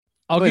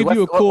 I'll give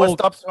you a cool. What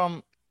stops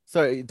from?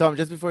 Sorry, Tom.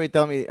 Just before you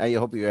tell me, I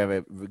hope you have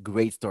a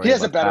great story. He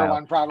has a better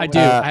one, probably. I do.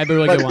 I have a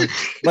really good one.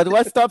 But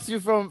what stops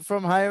you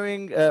from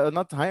hiring,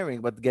 not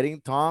hiring, but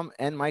getting Tom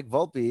and Mike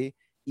Volpe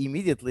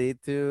immediately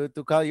to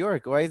call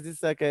York? Why is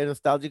this like a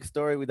nostalgic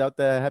story without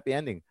the happy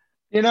ending?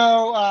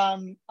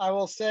 I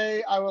will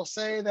say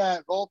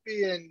that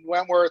Volpe and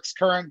Wentworth's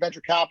current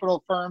venture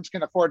capital firms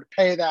can afford to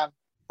pay them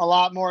a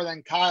lot more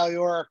than Kyle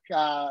York,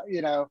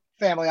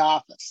 family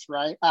office,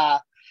 right?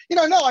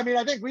 No, I mean,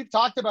 I think we've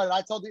talked about it.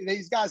 I told you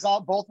these guys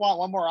both want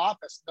one more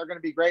office. They're going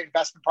to be great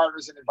investment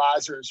partners and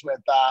advisors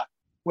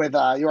with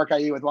York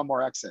IE with one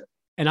more exit.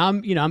 And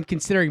I'm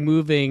considering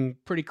moving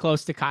pretty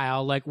close to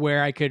Kyle, like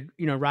where I could,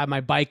 ride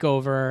my bike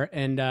over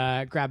and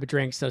grab a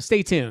drink. So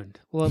stay tuned.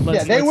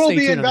 They will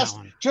be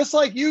investing just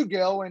like you,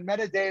 Gil. When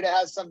Metadata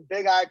has some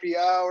big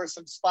IPO or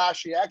some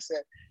splashy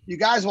exit, you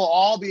guys will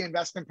all be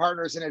investment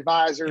partners and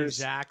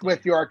advisors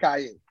with York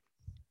IE.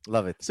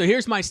 Love it. So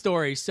here's my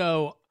story.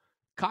 So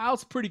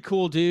Kyle's a pretty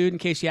cool dude, in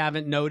case you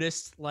haven't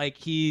noticed. Like,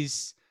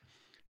 he's,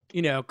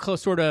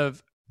 close, sort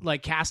of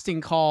like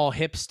casting call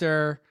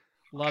hipster,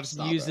 loves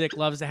music,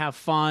 loves to have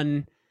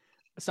fun.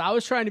 So I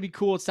was trying to be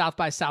cool at South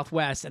by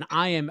Southwest, and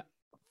I am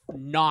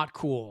not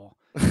cool,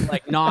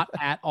 like not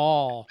at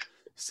all.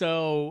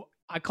 So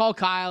I call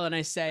Kyle and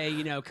I say,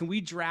 can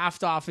we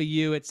draft off of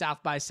you at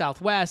South by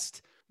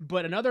Southwest?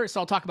 So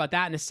I'll talk about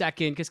that in a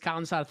second, because Kyle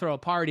knows how to throw a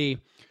party.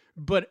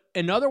 But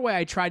another way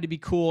I tried to be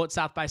cool at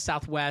South by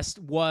Southwest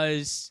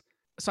was,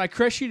 so I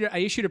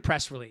issued a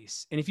press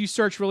release. And if you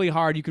search really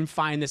hard, you can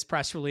find this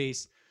press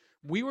release.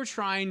 We were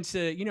trying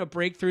to,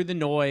 break through the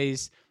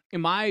noise.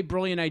 And my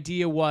brilliant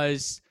idea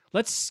was,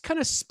 let's kind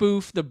of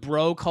spoof the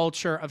bro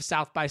culture of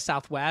South by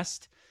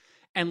Southwest.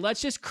 And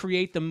let's just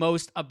create the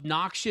most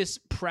obnoxious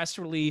press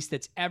release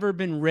that's ever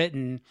been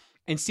written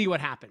and see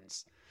what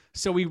happens.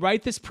 So we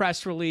write this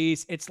press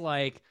release. It's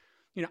like,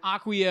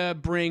 Acquia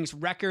brings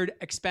record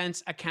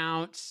expense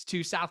accounts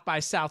to South by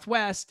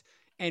Southwest.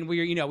 And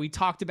we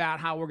talked about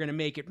how we're going to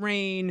make it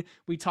rain.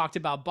 We talked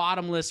about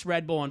bottomless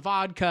Red Bull and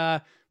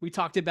vodka. We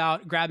talked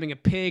about grabbing a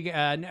pig,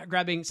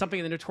 grabbing something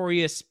in the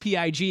notorious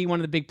PIG, one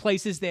of the big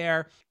places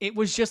there. It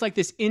was just like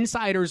this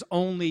insiders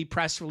only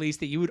press release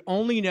that you would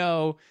only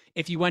know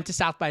if you went to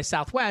South by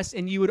Southwest.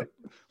 And you would,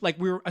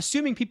 we were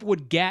assuming people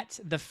would get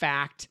the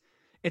fact.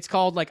 It's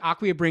called like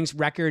Acquia brings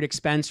record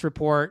expense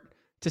report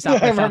to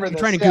South by Southwest. I'm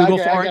trying to Google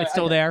for it. It's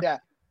still there.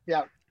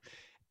 Yeah.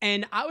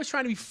 And I was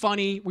trying to be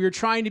funny. We were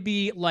trying to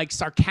be like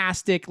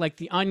sarcastic, like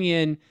The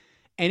Onion,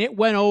 and it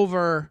went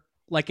over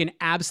like an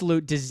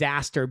absolute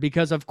disaster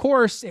because, of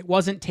course, it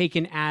wasn't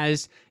taken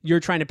as you're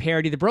trying to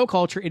parody the bro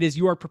culture. It is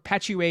you are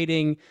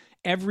perpetuating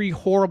every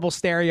horrible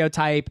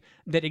stereotype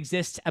that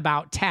exists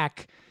about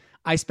tech.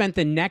 I spent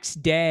the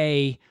next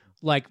day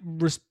like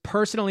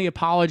personally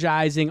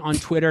apologizing on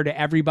Twitter to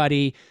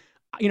everybody.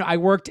 You know, I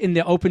worked in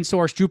the open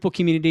source Drupal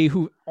community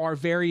who are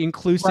very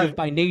inclusive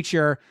by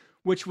nature,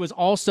 which was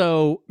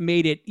also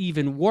made it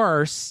even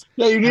worse.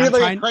 Yeah, you needed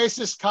like a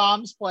crisis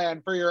comms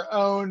plan for your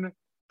own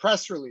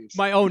press release.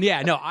 My own,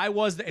 yeah. No, I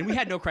was, and we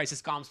had no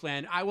crisis comms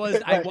plan. I was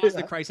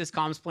the crisis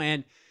comms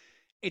plan.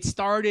 It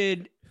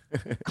started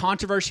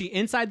controversy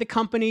inside the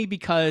company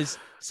because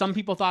some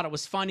people thought it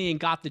was funny and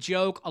got the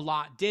joke. A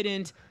lot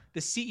didn't. The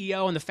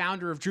CEO and the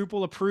founder of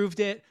Drupal approved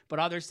it, but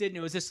others didn't.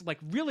 It was this like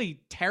really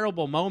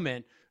terrible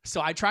moment.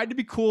 So I tried to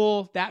be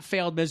cool. That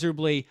failed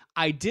miserably.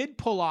 I did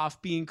pull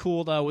off being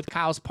cool though with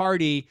Kyle's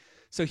party.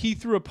 So he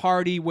threw a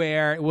party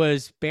where it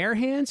was Bare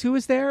Hands who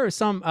was there or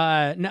some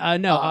Deer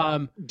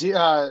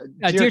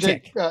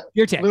Tick,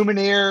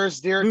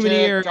 Lumineers, Deer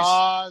Tick,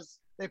 Jaws.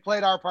 They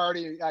played our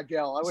party at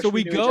Gil. So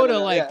we go to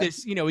like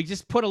this, you know, we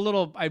just put a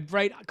little, I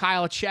write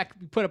Kyle a check,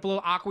 put up a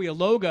little Acquia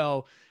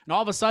logo, and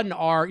all of a sudden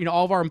all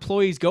of our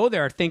employees go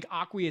there, think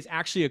Acquia is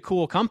actually a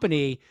cool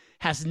company,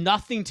 has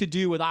nothing to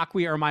do with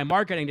Acquia or my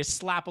marketing, just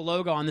slap a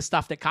logo on the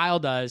stuff that Kyle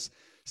does.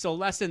 So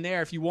lesson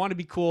there, if you want to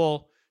be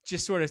cool,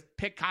 just sort of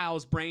pick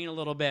Kyle's brain a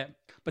little bit.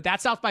 But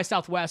that South by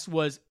Southwest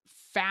was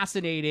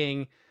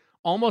fascinating,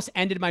 almost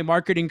ended my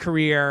marketing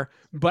career,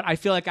 but I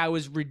feel like I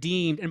was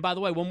redeemed. And by the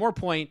way, one more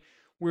point,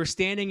 we were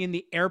standing in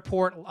the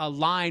airport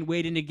line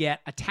waiting to get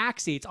a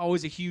taxi. It's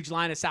always a huge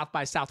line at South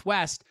by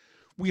Southwest.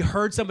 We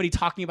heard somebody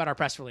talking about our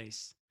press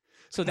release.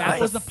 So that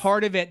was the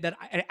part of it that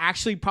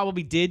actually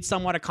probably did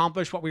somewhat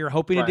accomplish what we were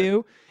hoping to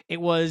do. It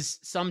was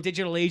some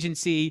digital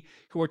agency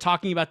who were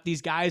talking about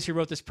these guys who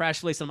wrote this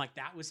press release. I'm like,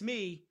 that was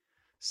me.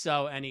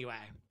 So anyway.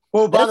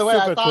 Well, by the way,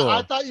 I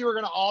thought you were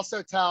going to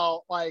also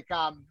tell like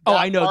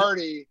I know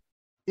party.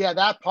 Yeah,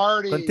 that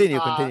party.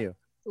 Continue.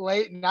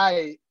 Late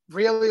night,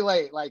 really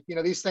late. Like, you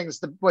know, these things,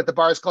 the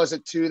bars close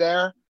at 2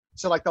 there.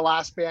 So like the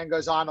last band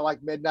goes on to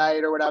like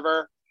midnight or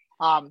whatever.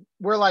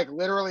 We're like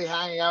literally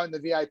hanging out in the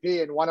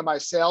VIP, and one of my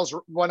sales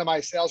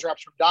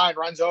reps from Dyn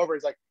runs over.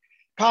 He's like,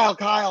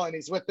 Kyle, and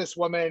he's with this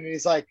woman, and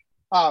he's like,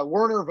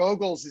 Werner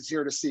Vogels is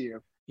here to see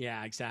you.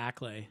 Yeah,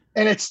 exactly.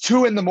 And it's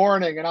 2 a.m,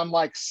 and I'm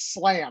like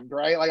slammed,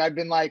 right? Like I've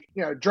been like,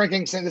 you know,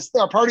 drinking since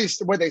our parties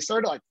where they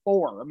started at like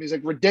 4. I mean, it's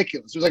like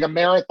ridiculous. It was like a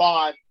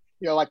marathon,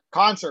 you know, like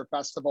concert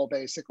festival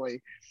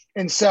basically.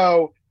 And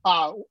so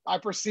I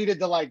proceeded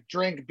to like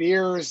drink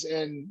beers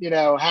and, you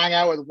know, hang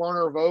out with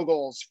Werner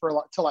Vogels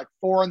till like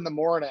 4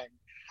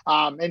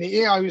 a.m. And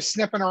he was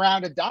sniffing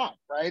around at Dyn,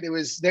 right? It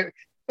was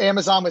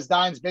Amazon was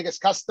Dyn's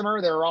biggest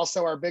customer. They were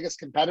also our biggest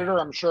competitor.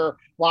 I'm sure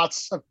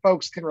lots of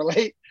folks can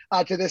relate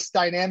to this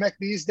dynamic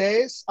these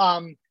days.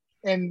 And,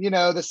 you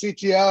know, the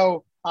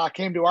CTO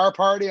came to our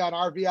party on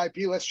our VIP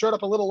list, showed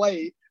up a little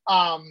late.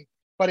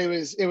 But it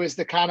was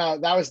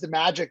that was the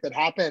magic that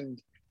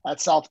happened at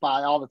South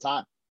by all the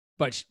time.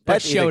 But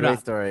that showed is a great up.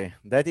 Story.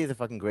 That is a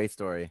fucking great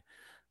story.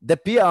 The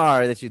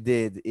PR that you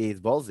did is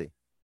ballsy.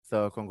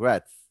 So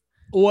congrats.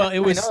 Well, it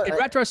was in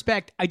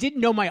retrospect, I didn't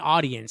know my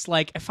audience.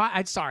 Like if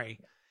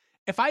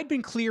I'd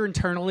been clear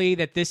internally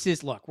that this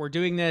is, look, we're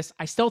doing this,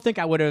 I still think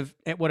it would have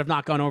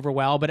not gone over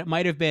well, but it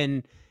might have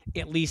been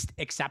at least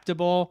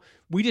acceptable.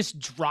 We just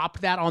dropped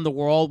that on the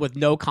world with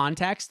no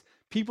context.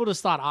 People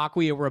just thought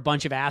Acquia were a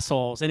bunch of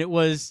assholes. And it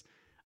was,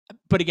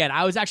 but again,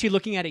 I was actually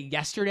looking at it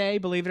yesterday,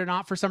 believe it or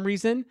not, for some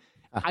reason.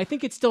 I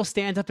think it still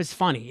stands up as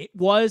funny. It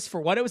was,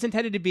 for what it was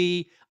intended to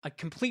be, a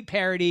complete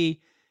parody.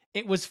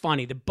 It was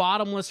funny. The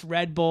bottomless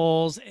Red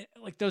Bulls,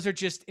 like those are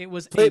just, it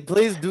was.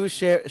 Please do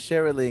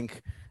share a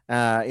link.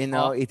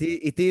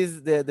 It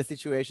is the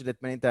situation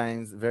that many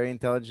times very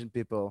intelligent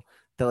people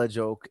tell a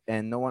joke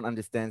and no one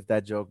understands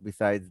that joke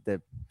besides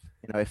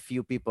a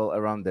few people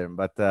around them.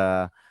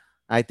 But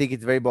I think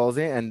it's very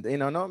ballsy, and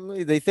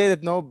they say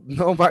that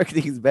no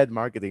marketing is bad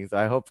marketing. So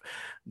I hope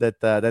that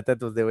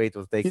was the way it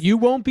was taken. You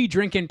won't be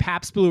drinking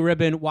Pabst Blue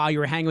Ribbon while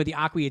you're hanging with the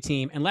Acquia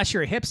team unless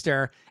you're a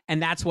hipster and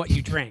that's what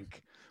you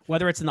drink.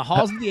 Whether it's in the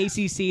halls of the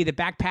ACC, the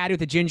back patio with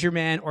the Ginger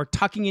Man, or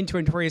tucking into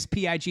a notorious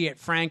PIG at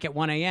Frank at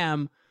 1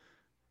 a.m.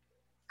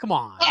 Come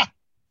on.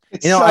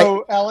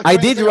 I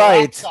did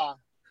write.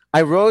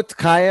 I wrote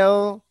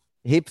Kyle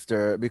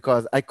hipster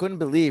because I couldn't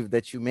believe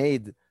that you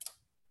made.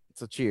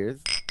 So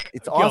cheers.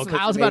 It's awesome.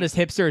 Kyle's about as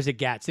hipster as it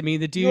gets. I mean,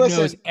 the dude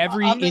knows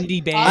every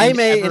indie band.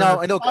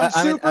 I'm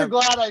super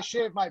glad I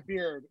shaved my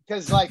beard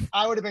because, like,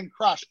 I would have been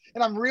crushed.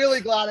 And I'm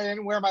really glad I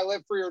didn't wear my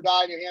Live Free or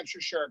Die New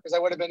Hampshire shirt because I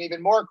would have been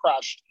even more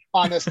crushed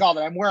on this call.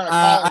 That I'm wearing a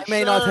collar I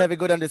may not have a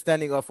good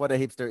understanding of what a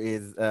hipster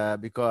is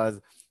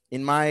because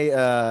in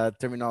my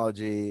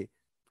terminology,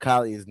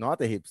 Kyle is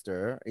not a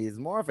hipster. He's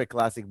more of a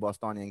classic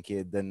Bostonian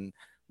kid than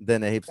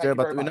a hipster.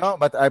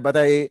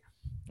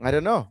 I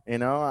don't know.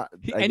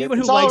 Anyone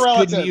who likes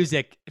good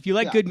music, if you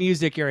like good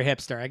music, you're a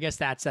hipster. I guess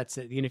that's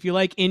it. If you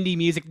like indie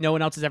music no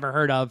one else has ever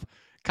heard of,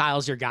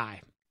 Kyle's your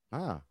guy.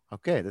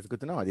 Okay, that's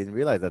good to know. I didn't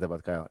realize that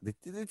about Kyle.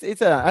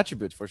 It's an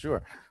attribute for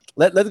sure.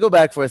 Let's go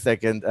back for a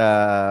second.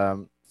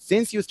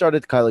 Since you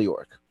started Kyle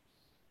York,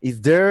 is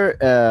there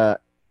a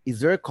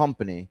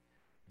company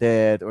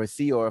that, or a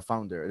CEO or a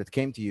founder that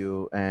came to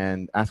you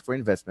and asked for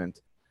investment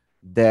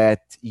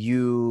that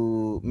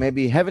you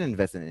maybe haven't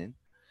invested in,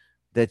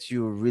 that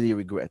you really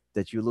regret,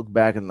 that you look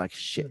back and like,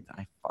 shit,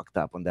 I fucked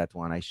up on that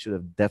one. I should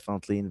have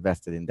definitely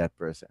invested in that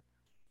person.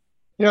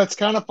 It's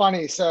kind of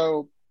funny.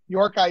 So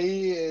York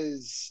IE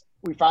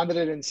we founded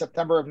it in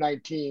September of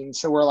 19.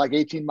 So we're like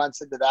 18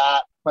 months into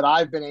that, but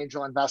I've been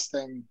angel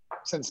investing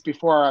since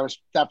before I was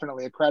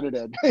definitely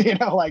accredited.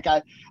 Like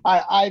I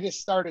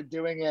just started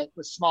doing it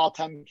with small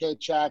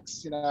 10K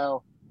checks,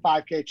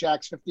 5K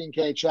checks,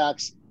 15K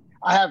checks.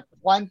 I have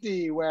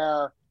plenty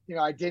where,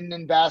 I didn't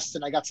invest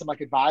and I got some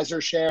like advisor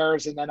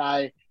shares, and then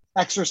I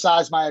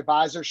exercised my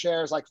advisor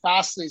shares. Like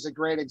Fastly is a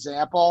great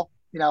example.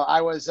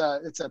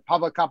 It's a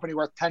public company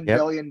worth $10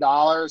 billion.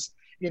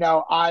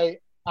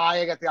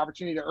 I got the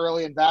opportunity to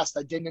early invest.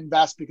 I didn't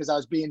invest because I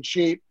was being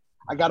cheap.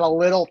 I got a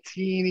little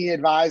teeny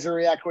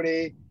advisory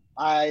equity.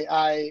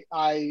 I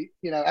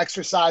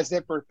exercised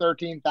it for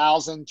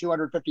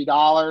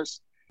 $13,250.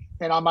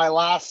 And on my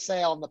last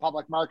sale in the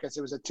public markets,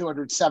 it was at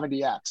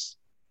 270x.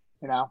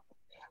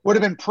 Would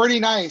have been pretty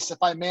nice if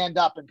I manned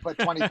up and put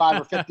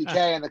 25 or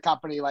 50K in the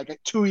company like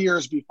 2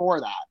 years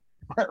before that.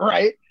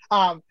 Right.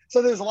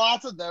 So there's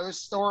lots of those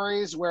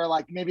stories where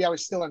like maybe I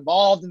was still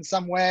involved in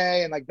some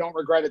way and like don't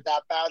regret it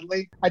that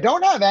badly. I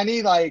don't have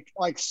any like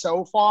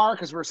so far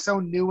because we're so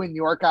new in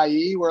York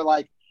IE where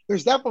like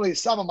there's definitely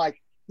some of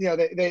like,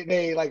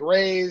 they like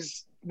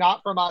raise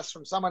not from us,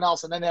 from someone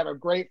else, and then they have a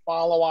great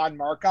follow-on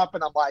markup.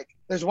 And I'm like,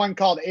 there's one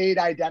called Aid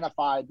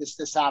Identified.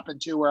 This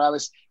happened to where I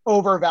was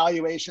over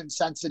valuation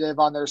sensitive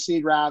on their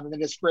seed round and then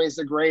just raised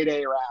a grade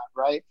A round,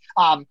 right?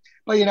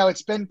 But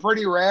it's been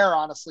pretty rare,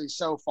 honestly,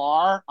 so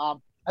far. I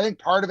think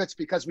part of it's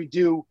because we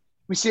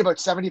see about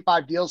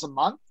 75 deals a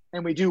month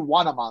and we do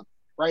one a month,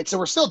 right? So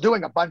we're still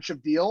doing a bunch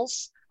of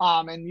deals.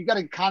 And you got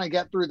to kind of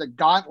get through the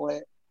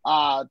gauntlet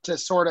to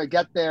sort of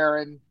get there.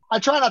 And I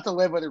try not to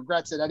live with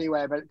regrets it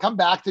anyway, but come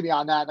back to me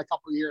on that in a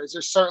couple of years.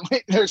 There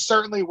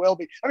certainly will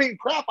be. I mean,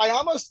 crap, I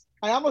almost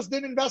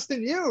didn't invest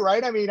in you,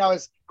 right? I mean, I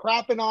was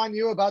crapping on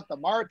you about the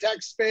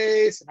MarTech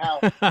space and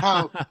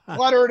how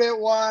cluttered it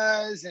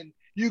was. And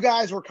you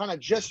guys were kind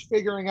of just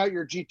figuring out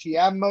your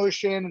GTM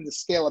motion and the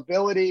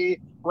scalability,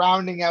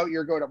 rounding out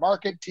your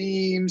go-to-market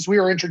teams.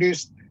 We were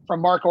introduced from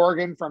Mark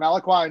Organ from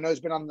Eloqua. I know he's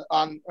been on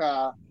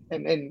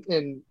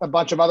in a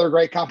bunch of other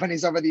great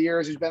companies over the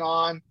years. He's been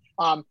on.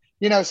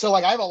 So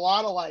like I have a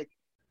lot of like,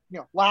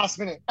 last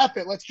minute,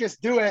 let's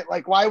just do it.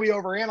 Like, why are we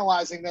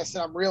overanalyzing this?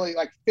 And I'm really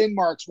like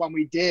Finmark's when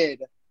we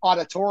did,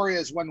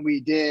 Auditoria's when we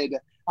did,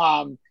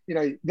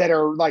 that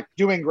are like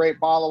doing great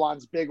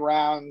follow-ons, big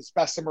rounds,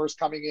 Bessemer's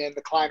coming in,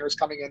 the Kleiners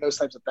coming in, those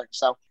types of things.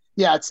 So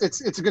yeah,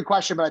 it's a good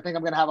question, but I think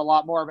I'm going to have a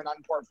lot more of an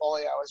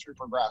portfolio as we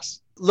progress.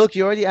 Look,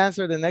 you already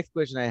answered the next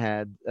question I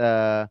had.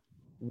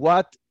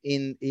 What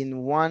in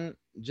one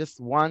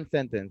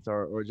sentence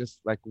or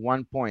just like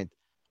one point,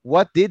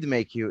 what did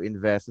make you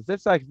invest? So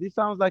this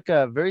sounds like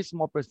a very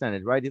small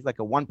percentage, right? It's like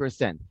a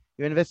 1%.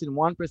 You invest in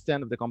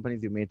 1% of the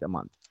companies you meet a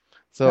month.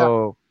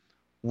 So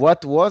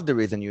what was the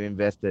reason you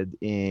invested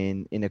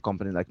in a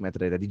company like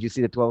Metadata? Did you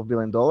see the $12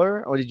 billion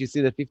or did you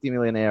see the 50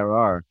 million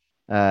ARR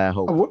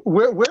hope?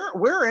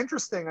 We're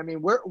interesting. I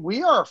mean,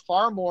 we are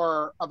far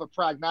more of a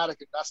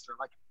pragmatic investor.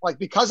 Like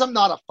because I'm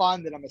not a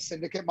fund and I'm a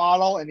syndicate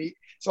model,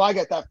 so I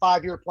get that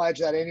 5-year pledge,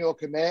 that annual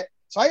commit.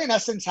 So I in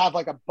essence have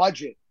like a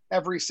budget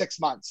every 6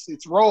 months.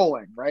 It's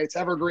rolling, right? It's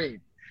evergreen.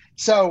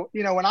 So,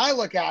 when I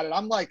look at it,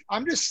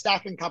 I'm just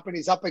stacking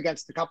companies up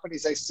against the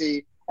companies I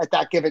see at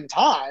that given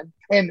time.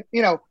 And,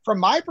 from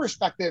my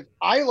perspective,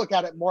 I look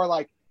at it more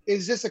like,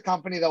 is this a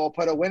company that will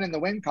put a win in the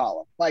win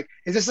column? Like,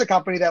 is this a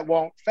company that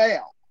won't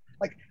fail?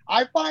 Like,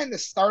 I find the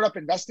startup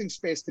investing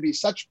space to be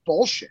such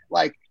bullshit.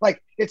 Like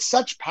it's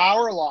such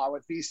power law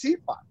with VC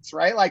funds,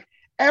 right? Like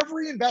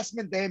every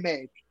investment they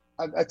make,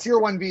 a tier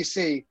one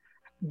VC,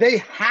 they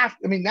have,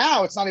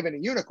 now it's not even a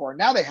unicorn.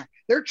 Now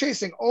they're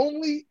chasing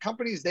only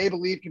companies they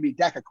believe can be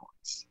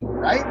decacorns,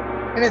 right?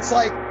 And it's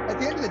like, at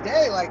the end of the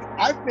day, like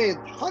I've made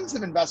tons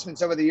of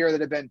investments over the year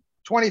that have been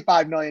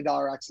 $25 million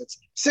exits,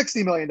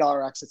 $60 million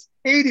exits,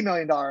 $80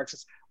 million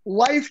exits,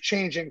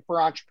 life-changing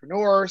for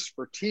entrepreneurs,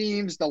 for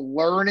teams, the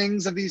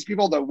learnings of these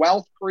people, the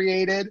wealth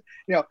created.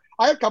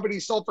 I have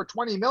companies sold for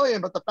 20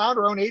 million, but the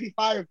founder owned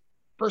 85%.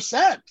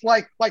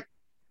 Like,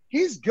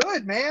 he's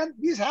good, man.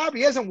 He's happy.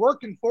 He hasn't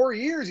worked in 4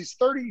 years. He's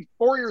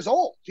 34 years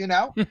old,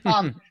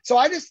 So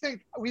I just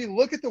think we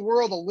look at the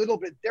world a little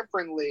bit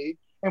differently.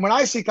 And when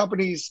I see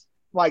companies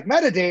like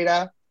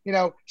Metadata,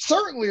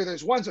 certainly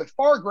there's ones with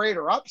far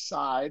greater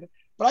upside,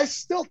 but I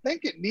still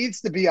think it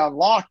needs to be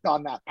unlocked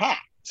on that path.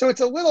 So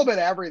it's a little bit of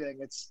everything.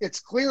 It's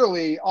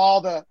clearly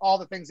all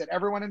the things that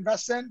everyone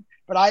invests in,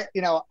 but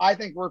I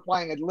think we're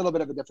playing a little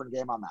bit of a different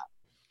game on that.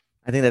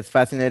 I think that's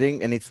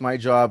fascinating, and it's my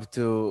job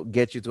to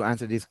get you to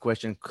answer this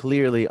question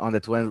clearly on the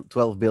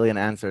 12 billion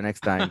answer next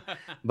time.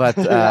 But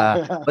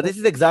but this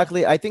is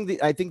exactly, I think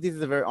this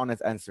is a very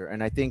honest answer,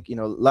 and I think, you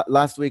know,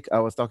 last week I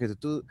was talking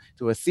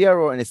to a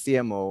CRO and a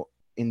CMO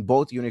in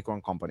both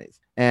unicorn companies,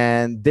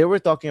 and they were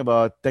talking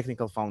about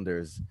technical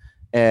founders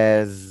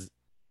as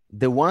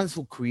the ones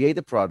who create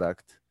the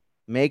product,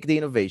 make the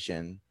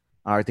innovation,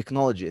 are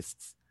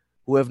technologists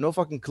who have no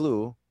fucking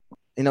clue,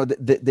 you know,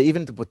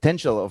 even the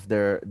potential of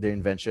their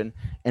invention,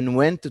 and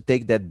when to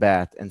take that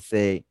bet and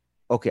say,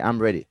 okay, I'm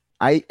ready.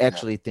 I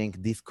actually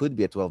think this could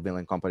be a 12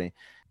 billion company.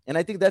 And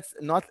I think that's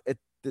not a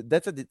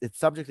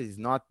subject that is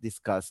not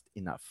discussed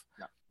enough.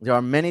 Yeah. There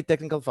are many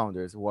technical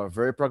founders who are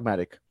very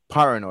pragmatic,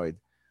 paranoid,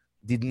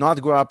 did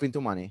not grow up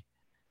into money.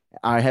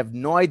 I have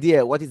no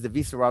idea what is the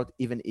Visa route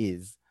even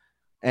is.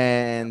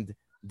 And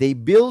they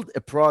build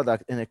a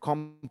product and a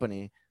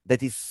company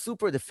that is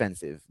super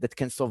defensive, that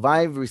can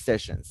survive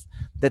recessions,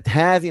 that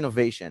has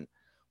innovation,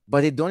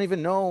 but they don't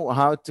even know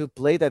how to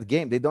play that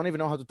game. They don't even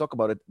know how to talk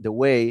about it the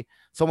way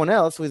someone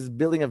else who is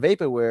building a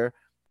vaporware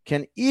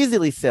can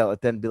easily sell a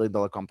 $10 billion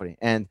company.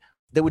 And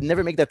they would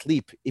never make that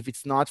leap if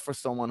it's not for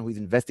someone who is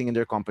investing in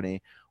their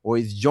company or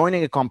is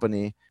joining a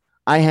company.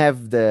 I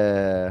have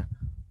the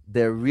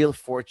real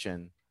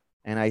fortune,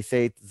 and I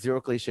say it zero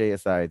cliche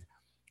aside,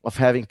 of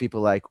having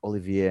people like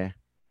Olivier,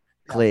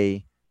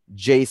 Clay,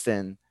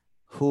 Jason,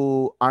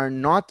 who are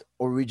not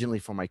originally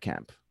from my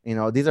camp. You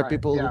know, these are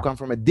people who come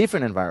from a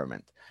different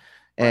environment,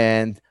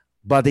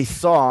 but they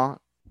saw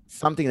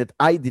something that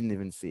I didn't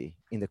even see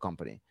in the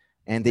company,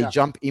 and they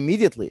jump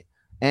immediately,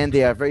 and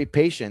they are very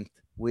patient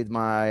with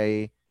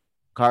my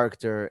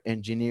character,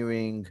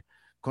 engineering,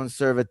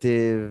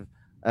 conservative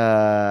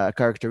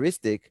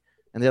characteristic,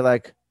 and they're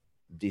like,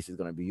 this is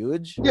going to be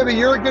huge. Yeah, but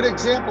you're a good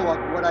example of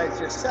what I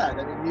just said.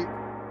 I mean,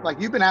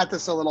 you've been at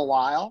this a little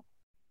while,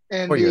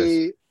 and 4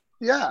 years.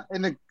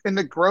 And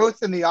the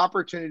growth and the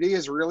opportunity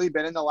has really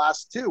been in the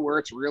last 2, where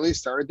it's really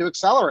started to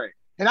accelerate.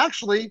 And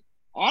actually,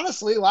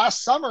 honestly,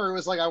 last summer it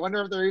was like, I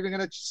wonder if they're even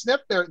going to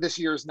snip this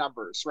year's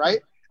numbers, right?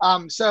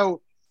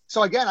 So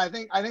again, I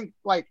think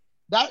like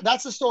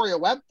that's the story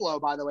of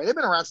Webflow, by the way. They've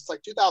been around since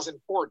like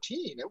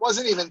 2014. It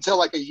wasn't even until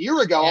like a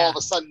year ago, all of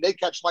a sudden they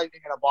catch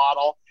lightning in a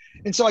bottle.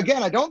 And so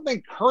again, I don't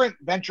think current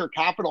venture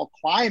capital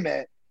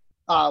climate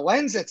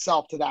lends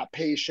itself to that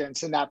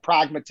patience and that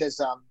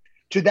pragmatism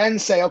to then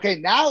say, okay,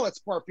 now let's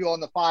pour fuel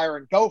in the fire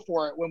and go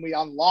for it when we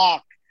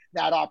unlock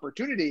that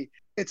opportunity.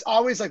 It's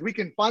always like we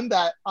can fund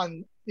that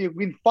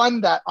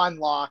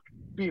unlock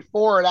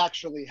before it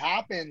actually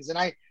happens. And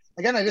I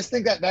just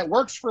think that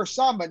works for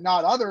some, but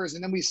not others.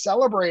 And then we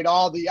celebrate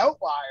all the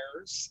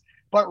outliers,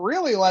 but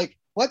really, like,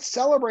 let's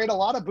celebrate a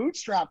lot of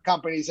bootstrap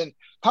companies and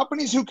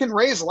companies who can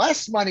raise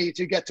less money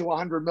to get to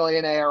 100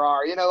 million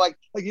ARR. You know, like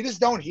you just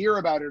don't hear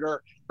about it,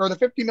 or the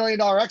 $50 million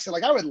exit.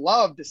 Like, I would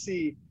love to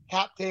see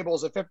cap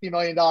tables of $50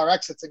 million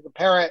exits and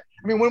compare it.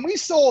 I mean, when we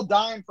sold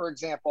Dyn, for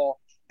example,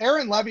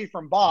 Aaron Levy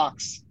from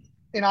Box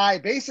and I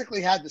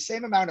basically had the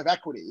same amount of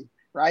equity,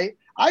 right?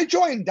 I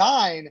joined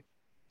Dyn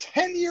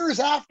 10 years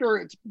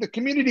after the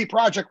community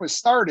project was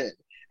started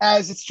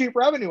as its chief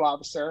revenue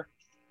officer.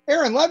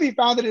 Aaron Levy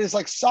founded it his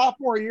like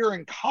sophomore year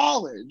in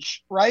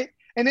college, right?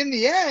 And in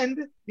the end,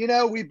 you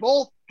know, we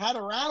both had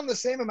around the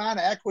same amount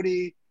of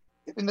equity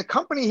in the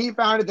company he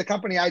founded, the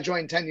company I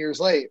joined 10 years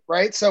late,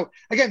 right? So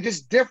again,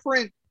 just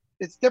different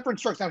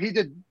strokes. Now he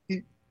did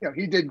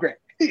great,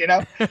 you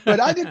know, but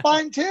I did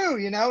fine too,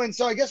 you know? And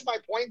so I guess my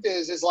point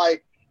is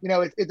like, you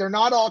know, if they're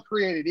not all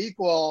created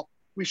equal,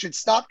 we should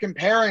stop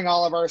comparing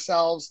all of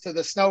ourselves to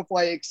the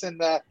snowflakes and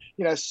the,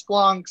 you know,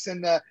 Splunks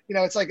and the, you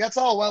know, it's like, that's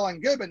all well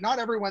and good, but not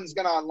everyone's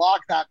going to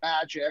unlock that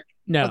magic.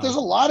 No. But there's a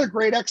lot of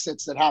great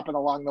exits that happen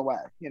along the way,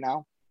 you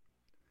know?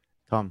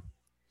 Tom.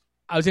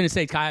 I was going to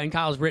say, Kyle, and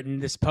Kyle's written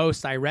this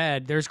post I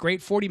read, there's great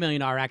 $40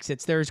 million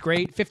exits. There's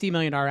great $50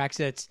 million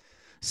exits.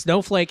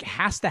 Snowflake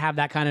has to have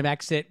that kind of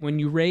exit when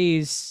you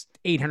raise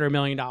 $800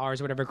 million,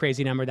 whatever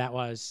crazy number that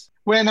was.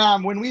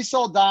 When we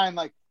sold Dyn,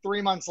 like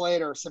 3 months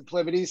later,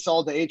 SimpliVity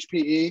sold to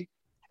HPE,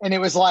 and it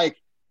was like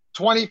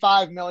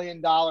 $25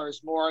 million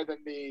more than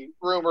the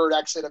rumored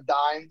exit of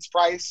Dyn's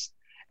price.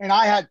 And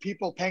I had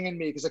people pinging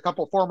me because a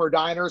couple former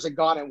diners had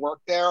gone and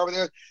worked there over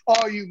there.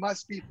 Oh, you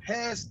must be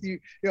pissed. You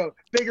know,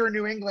 bigger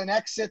New England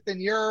exit than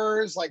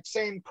yours, like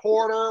same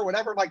quarter,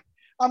 whatever.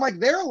 I'm like,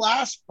 their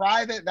last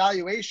private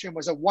valuation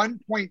was a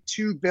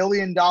 $1.2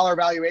 billion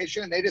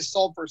valuation, and they just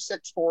sold for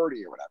 $640 or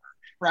whatever,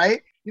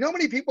 right? You know how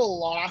many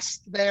people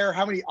lost there?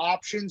 How many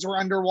options were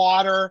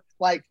underwater?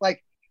 Like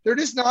they're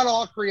just not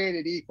all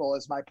created equal,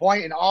 is my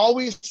point. And all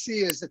we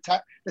see is the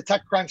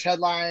TechCrunch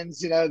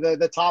headlines, you know,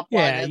 the top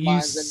line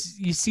headlines.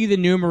 You see the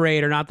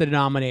numerator, not the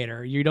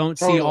denominator. You don't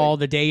see all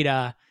the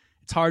data.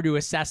 It's hard to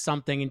assess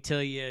something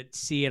until you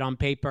see it on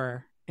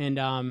paper.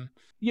 And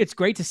it's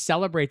great to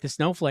celebrate the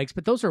snowflakes,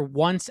 but those are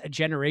once a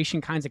generation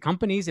kinds of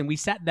companies, and we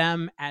set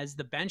them as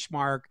the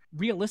benchmark.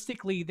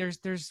 Realistically, there's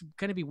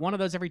going to be one of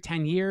those every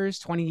 10 years,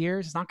 20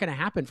 years. It's not going to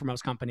happen for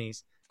most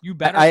companies. You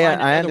better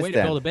find another way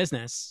to build a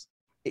business.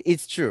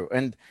 It's true,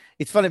 and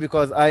it's funny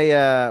because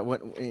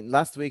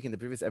last week in the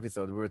previous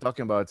episode we were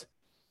talking about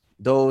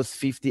those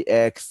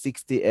 50x,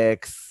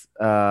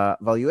 60x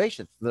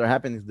valuations that are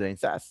happening today in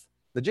SaaS.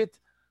 Legit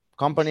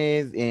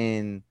companies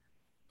in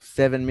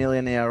 7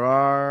 million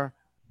ARR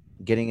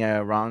getting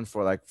around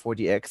for like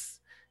 40x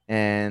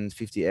and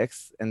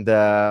 50x. And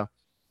I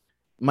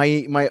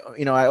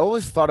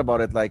always thought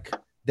about it like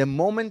the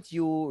moment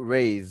you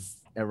raise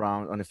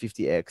around on a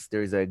 50x,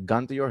 there is a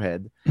gun to your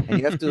head, and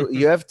you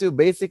have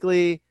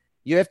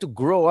to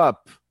grow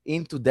up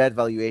into that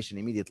valuation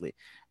immediately.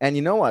 And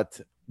you know what?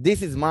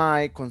 This is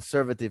my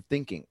conservative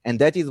thinking. And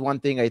that is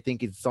one thing I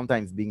think is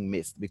sometimes being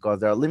missed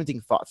because there are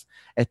limiting thoughts.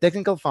 A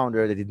technical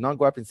founder that did not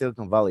grow up in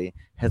Silicon Valley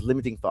has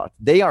limiting thoughts.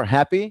 They are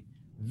happy,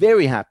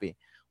 very happy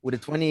with a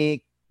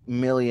 20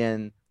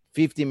 million,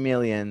 50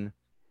 million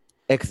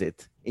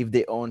exit if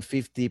they own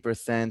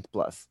 50%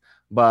 plus.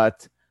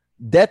 But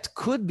that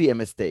could be a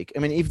mistake. I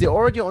mean, if they're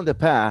already on the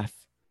path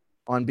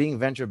on being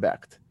venture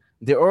backed,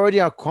 they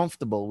already are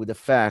comfortable with the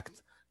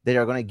fact they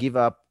are going to give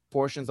up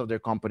portions of their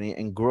company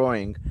and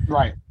growing.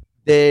 Right.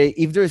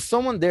 If there is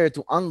someone there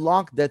to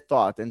unlock that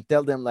thought and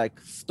tell them like,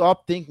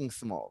 stop thinking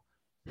small,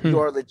 you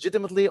are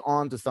legitimately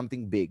on to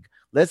something big.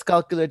 Let's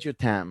calculate your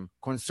TAM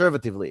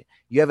conservatively.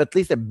 You have at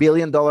least $1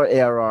 billion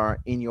ARR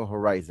in your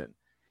horizon.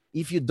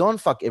 If you don't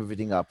fuck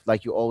everything up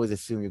like you always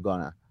assume you're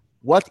gonna,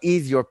 what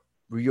is your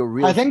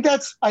real? I think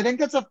that's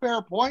a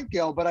fair point,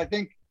 Gil. But I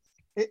think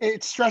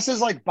it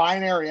stresses like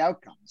binary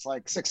outcomes,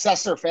 like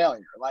success or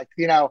failure. Like,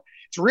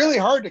 it's really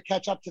hard to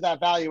catch up to that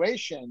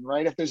valuation,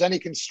 right? If there's any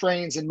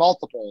constraints in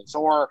multiples,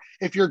 or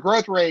if your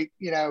growth rate,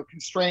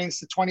 constrains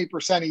to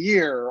 20% a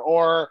year,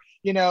 or,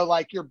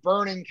 like you're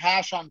burning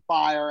cash on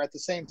fire at the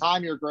same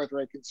time your growth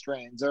rate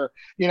constrains, or,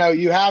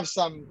 you have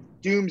some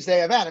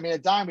doomsday event. I mean,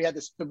 at Dime, we had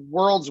the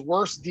world's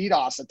worst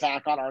DDoS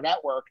attack on our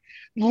network,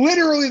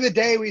 literally the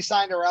day we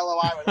signed our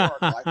LOI with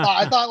Oracle.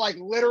 I thought like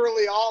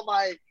literally all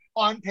my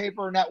on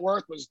paper net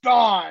worth was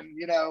gone,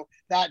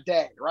 that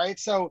day, right?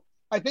 So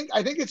I think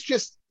it's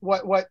just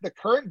what the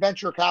current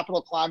venture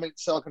capital climate in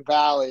Silicon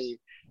Valley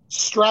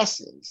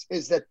stresses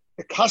is that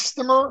the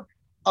customer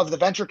of the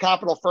venture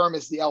capital firm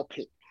is the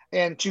LP.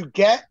 And to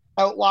get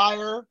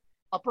outlier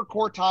upper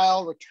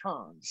quartile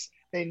returns,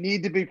 they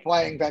need to be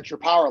playing venture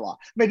power law.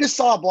 I mean, I just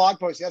saw a blog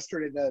post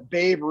yesterday, the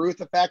Babe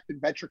Ruth effect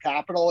in venture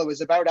capital. It was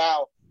about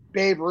how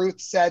Babe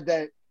Ruth said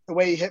that the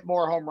way he hit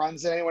more home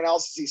runs than anyone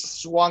else is he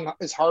swung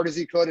as hard as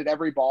he could at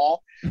every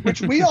ball,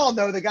 which we all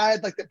know the guy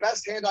had like the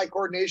best hand-eye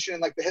coordination in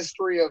like the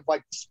history of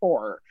like the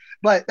sport.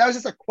 But that was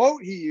just a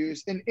quote he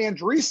used. And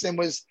Andreessen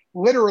was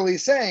literally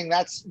saying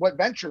that's what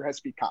venture has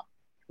become,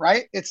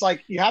 right? It's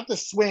like you have to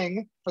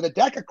swing for the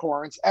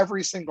decacorns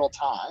every single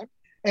time.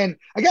 And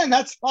again,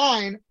 that's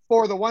fine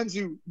for the ones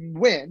who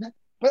win.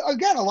 But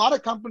again, a lot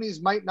of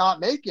companies might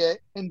not make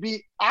it and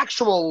be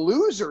actual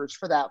losers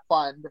for that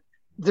fund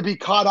to be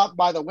caught up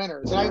by the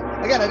winners. And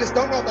I just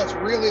don't know if that's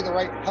really the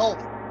right health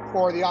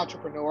for the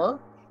entrepreneur.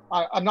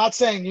 I'm not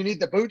saying you need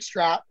to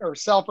bootstrap or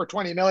sell for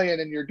 20 million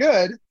and you're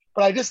good,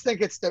 but I just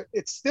think it's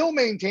still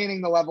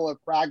maintaining the level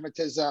of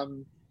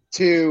pragmatism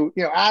to,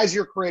 as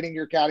you're creating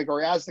your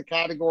category, as the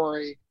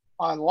category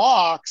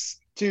unlocks,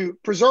 to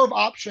preserve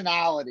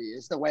optionality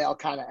is the way I'll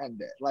kind of end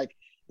it. Like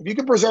if you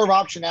can preserve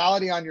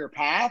optionality on your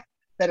path,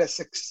 that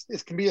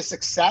it can be a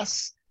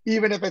success,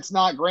 even if it's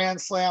not grand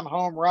slam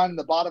home run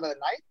the bottom of the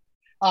ninth.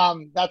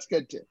 That's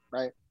good too,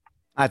 right?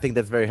 I think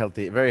that's very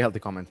healthy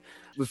comment.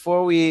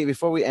 Before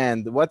we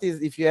end, what is,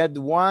 if you had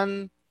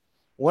one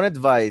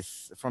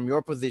advice from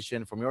your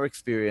position, from your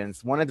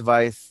experience, one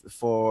advice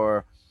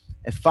for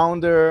a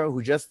founder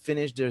who just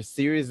finished their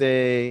Series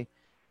A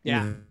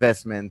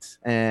investment,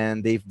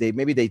 and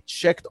they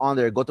checked on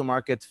their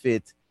go-to-market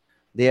fit,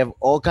 they have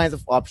all kinds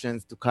of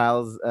options. To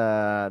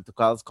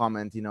Kyle's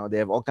comment, they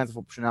have all kinds of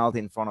optionality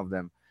in front of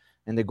them,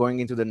 and they're going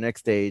into the next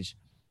stage.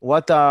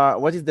 What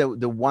is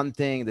the one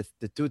thing,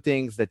 the two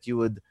things that you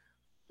would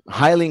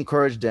highly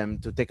encourage them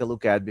to take a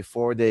look at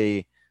before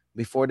they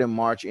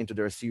march into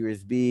their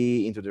Series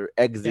B, into their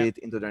exit,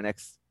 into their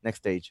next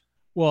stage?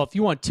 Well, if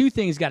you want two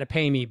things, got to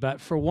pay me. But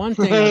for one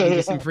thing, I'll give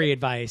you some free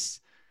advice.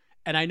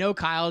 And I know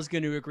Kyle is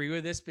going to agree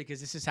with this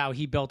because this is how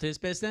he built his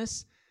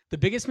business. The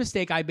biggest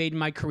mistake I made in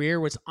my career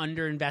was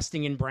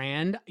underinvesting in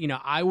brand.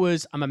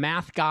 I'm a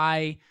math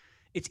guy.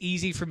 It's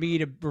easy for me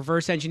to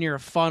reverse engineer a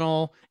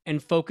funnel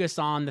and focus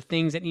on the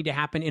things that need to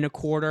happen in a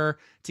quarter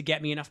to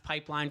get me enough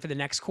pipeline for the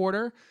next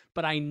quarter.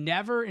 But I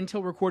never,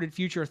 until Recorded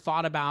Future,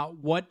 thought about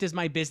what does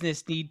my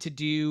business need to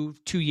do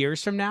 2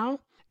 years from now.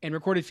 And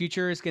Recorded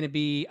Future is going to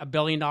be $1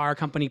 billion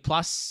company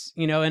plus,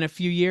 in a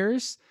few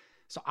years.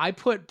 So I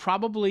put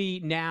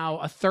probably now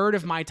a third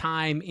of my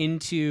time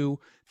into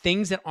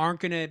things that aren't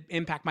going to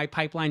impact my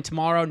pipeline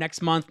tomorrow,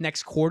 next month,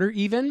 next quarter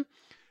even.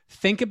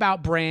 Think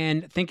about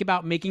brand, think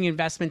about making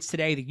investments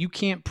today that you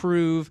can't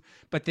prove,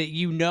 but that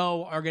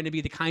are going to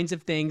be the kinds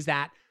of things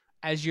that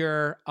as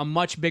you're a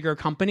much bigger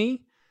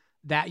company,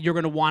 that you're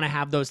going to want to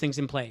have those things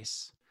in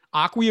place.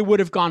 Acquia would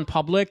have gone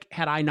public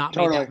had I not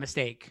made that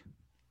mistake.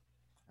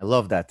 I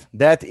love that.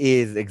 That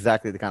is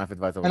exactly the kind of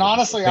advice I was And looking for.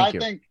 honestly, Thank I you.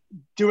 think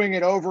doing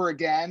it over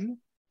again,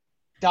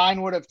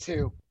 Dine would have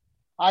too.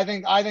 I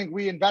think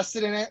we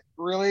invested in it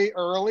really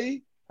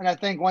early. And I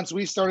think once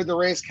we started to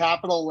raise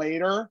capital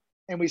later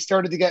and we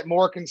started to get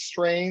more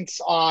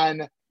constraints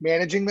on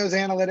managing those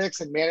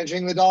analytics and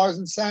managing the dollars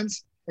and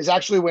cents is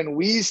actually when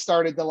we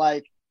started to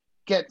like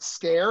get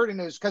scared. And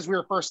it was because we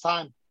were first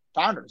time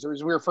founders.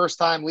 We were first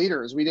time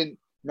leaders. We didn't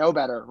know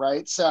better.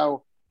 Right.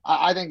 So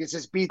I think it's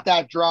just beat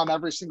that drum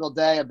every single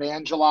day,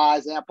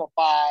 evangelize,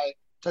 amplify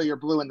till you're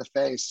blue in the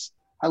face.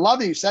 I love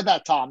that you said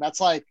that, Tom. That's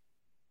like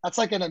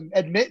an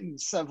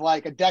admittance of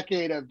like a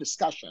decade of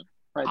discussion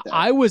right there.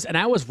 I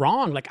was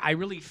wrong. Like I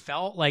really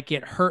felt like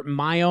it hurt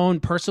my own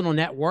personal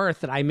net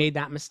worth that I made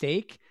that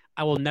mistake.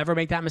 I will never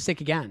make that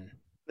mistake again.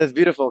 That's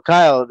beautiful.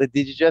 Kyle, did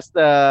you just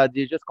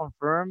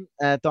confirm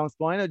Tom's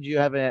point, or do you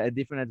have a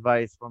different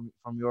advice from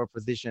your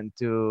position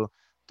to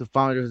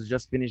founders who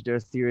just finished their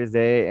Series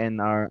A and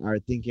are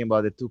thinking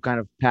about the two kind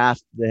of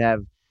paths they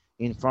have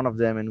in front of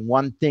them, and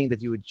one thing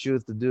that you would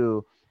choose to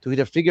do to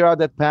either figure out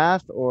that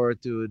path or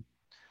to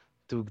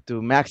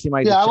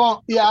maximize?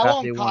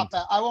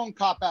 I won't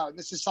cop out.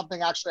 This is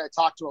something actually I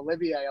talked to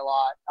Olivier a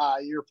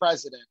lot, your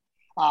president.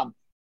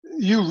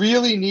 You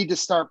really need to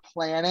start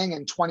planning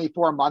in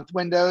 24-month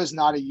windows,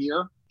 not a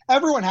year.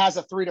 Everyone has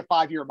a 3 to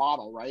 5 year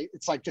model, right?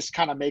 It's like just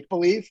kind of make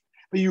believe,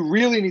 but you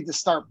really need to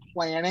start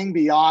planning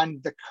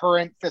beyond the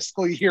current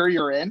fiscal year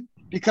you're in,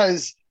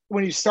 because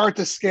when you start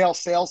to scale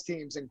sales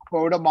teams and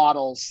quota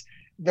models,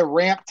 the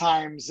ramp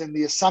times and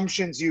the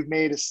assumptions you've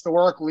made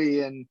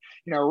historically, and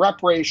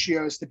rep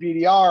ratios to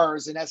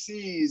BDRs and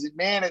SEs and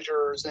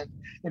managers and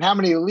how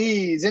many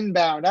leads,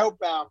 inbound,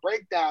 outbound,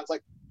 breakdowns,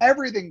 like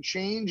everything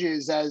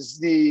changes as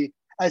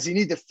you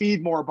need to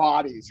feed more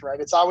bodies, right?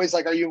 It's always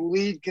like, are you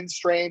lead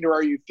constrained or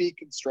are you feed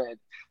constrained?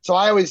 So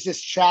I always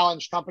just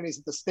challenge companies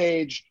at the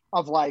stage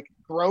of like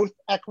growth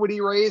equity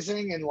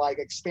raising and like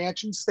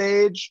expansion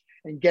stage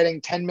and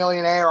getting 10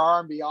 million ARR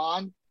and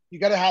beyond. You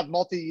got to have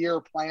multi-year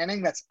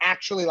planning that's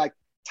actually like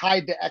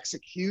tied to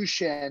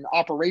execution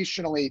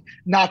operationally,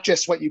 not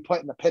just what you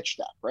put in the pitch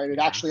deck, right? It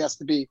actually has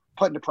to be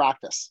put into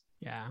practice.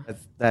 Yeah.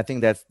 I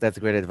think that's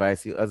great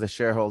advice. As a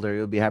shareholder,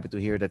 you'll be happy to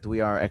hear that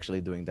we are actually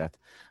doing that.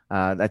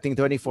 I think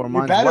 24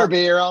 months. You better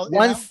be.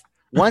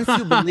 Once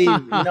you believe,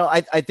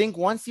 I think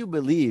once you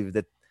believe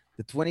that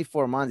the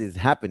 24 months is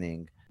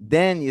happening,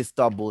 then you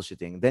stop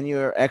bullshitting. Then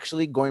you're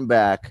actually going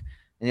back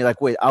and you're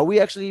like, wait, are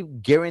we actually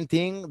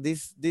guaranteeing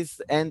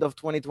this end of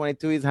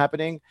 2022 is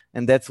happening?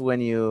 And that's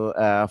when you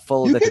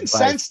follow that advice. You can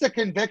sense the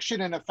conviction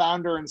in a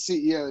founder and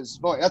CEO's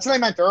voice. That's what I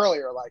meant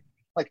earlier. Like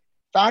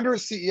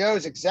founders,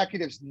 CEOs,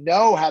 executives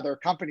know how their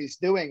company's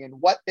doing and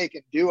what they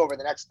can do over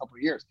the next couple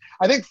of years.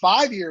 I think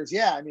 5 years,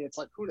 it's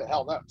like, who the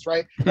hell knows,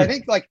 right? I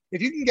think like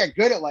if you can get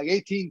good at like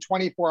 18,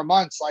 24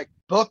 months, like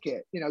book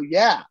it,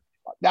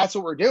 that's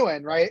what we're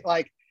doing, right?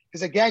 Like,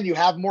 because again, you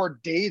have more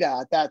data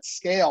at that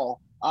scale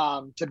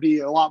to be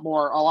a lot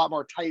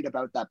more tight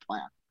about that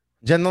plan.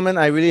 Gentlemen,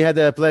 I really had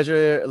a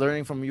pleasure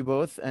learning from you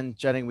both and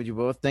chatting with you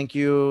both. Thank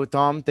you,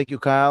 Tom. Thank you,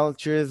 Kyle.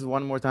 Cheers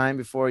one more time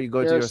before you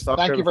go to your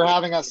soccer. Thank you for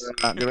having us.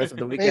 The rest of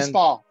the weekend.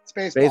 Baseball.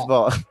 It's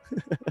baseball.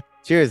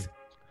 Cheers.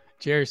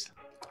 Cheers.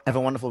 Have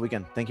a wonderful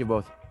weekend. Thank you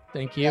both.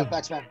 Thank you. Yeah,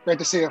 thanks, man. Great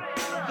to see you.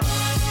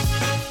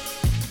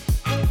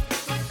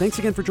 Thanks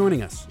again for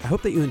joining us. I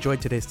hope that you enjoyed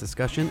today's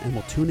discussion and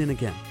will tune in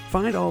again.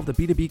 Find all of the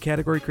B2B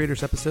Category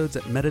Creators episodes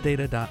at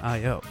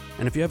metadata.io.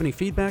 And if you have any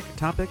feedback,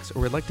 topics,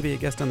 or would like to be a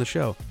guest on the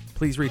show,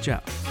 please reach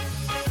out.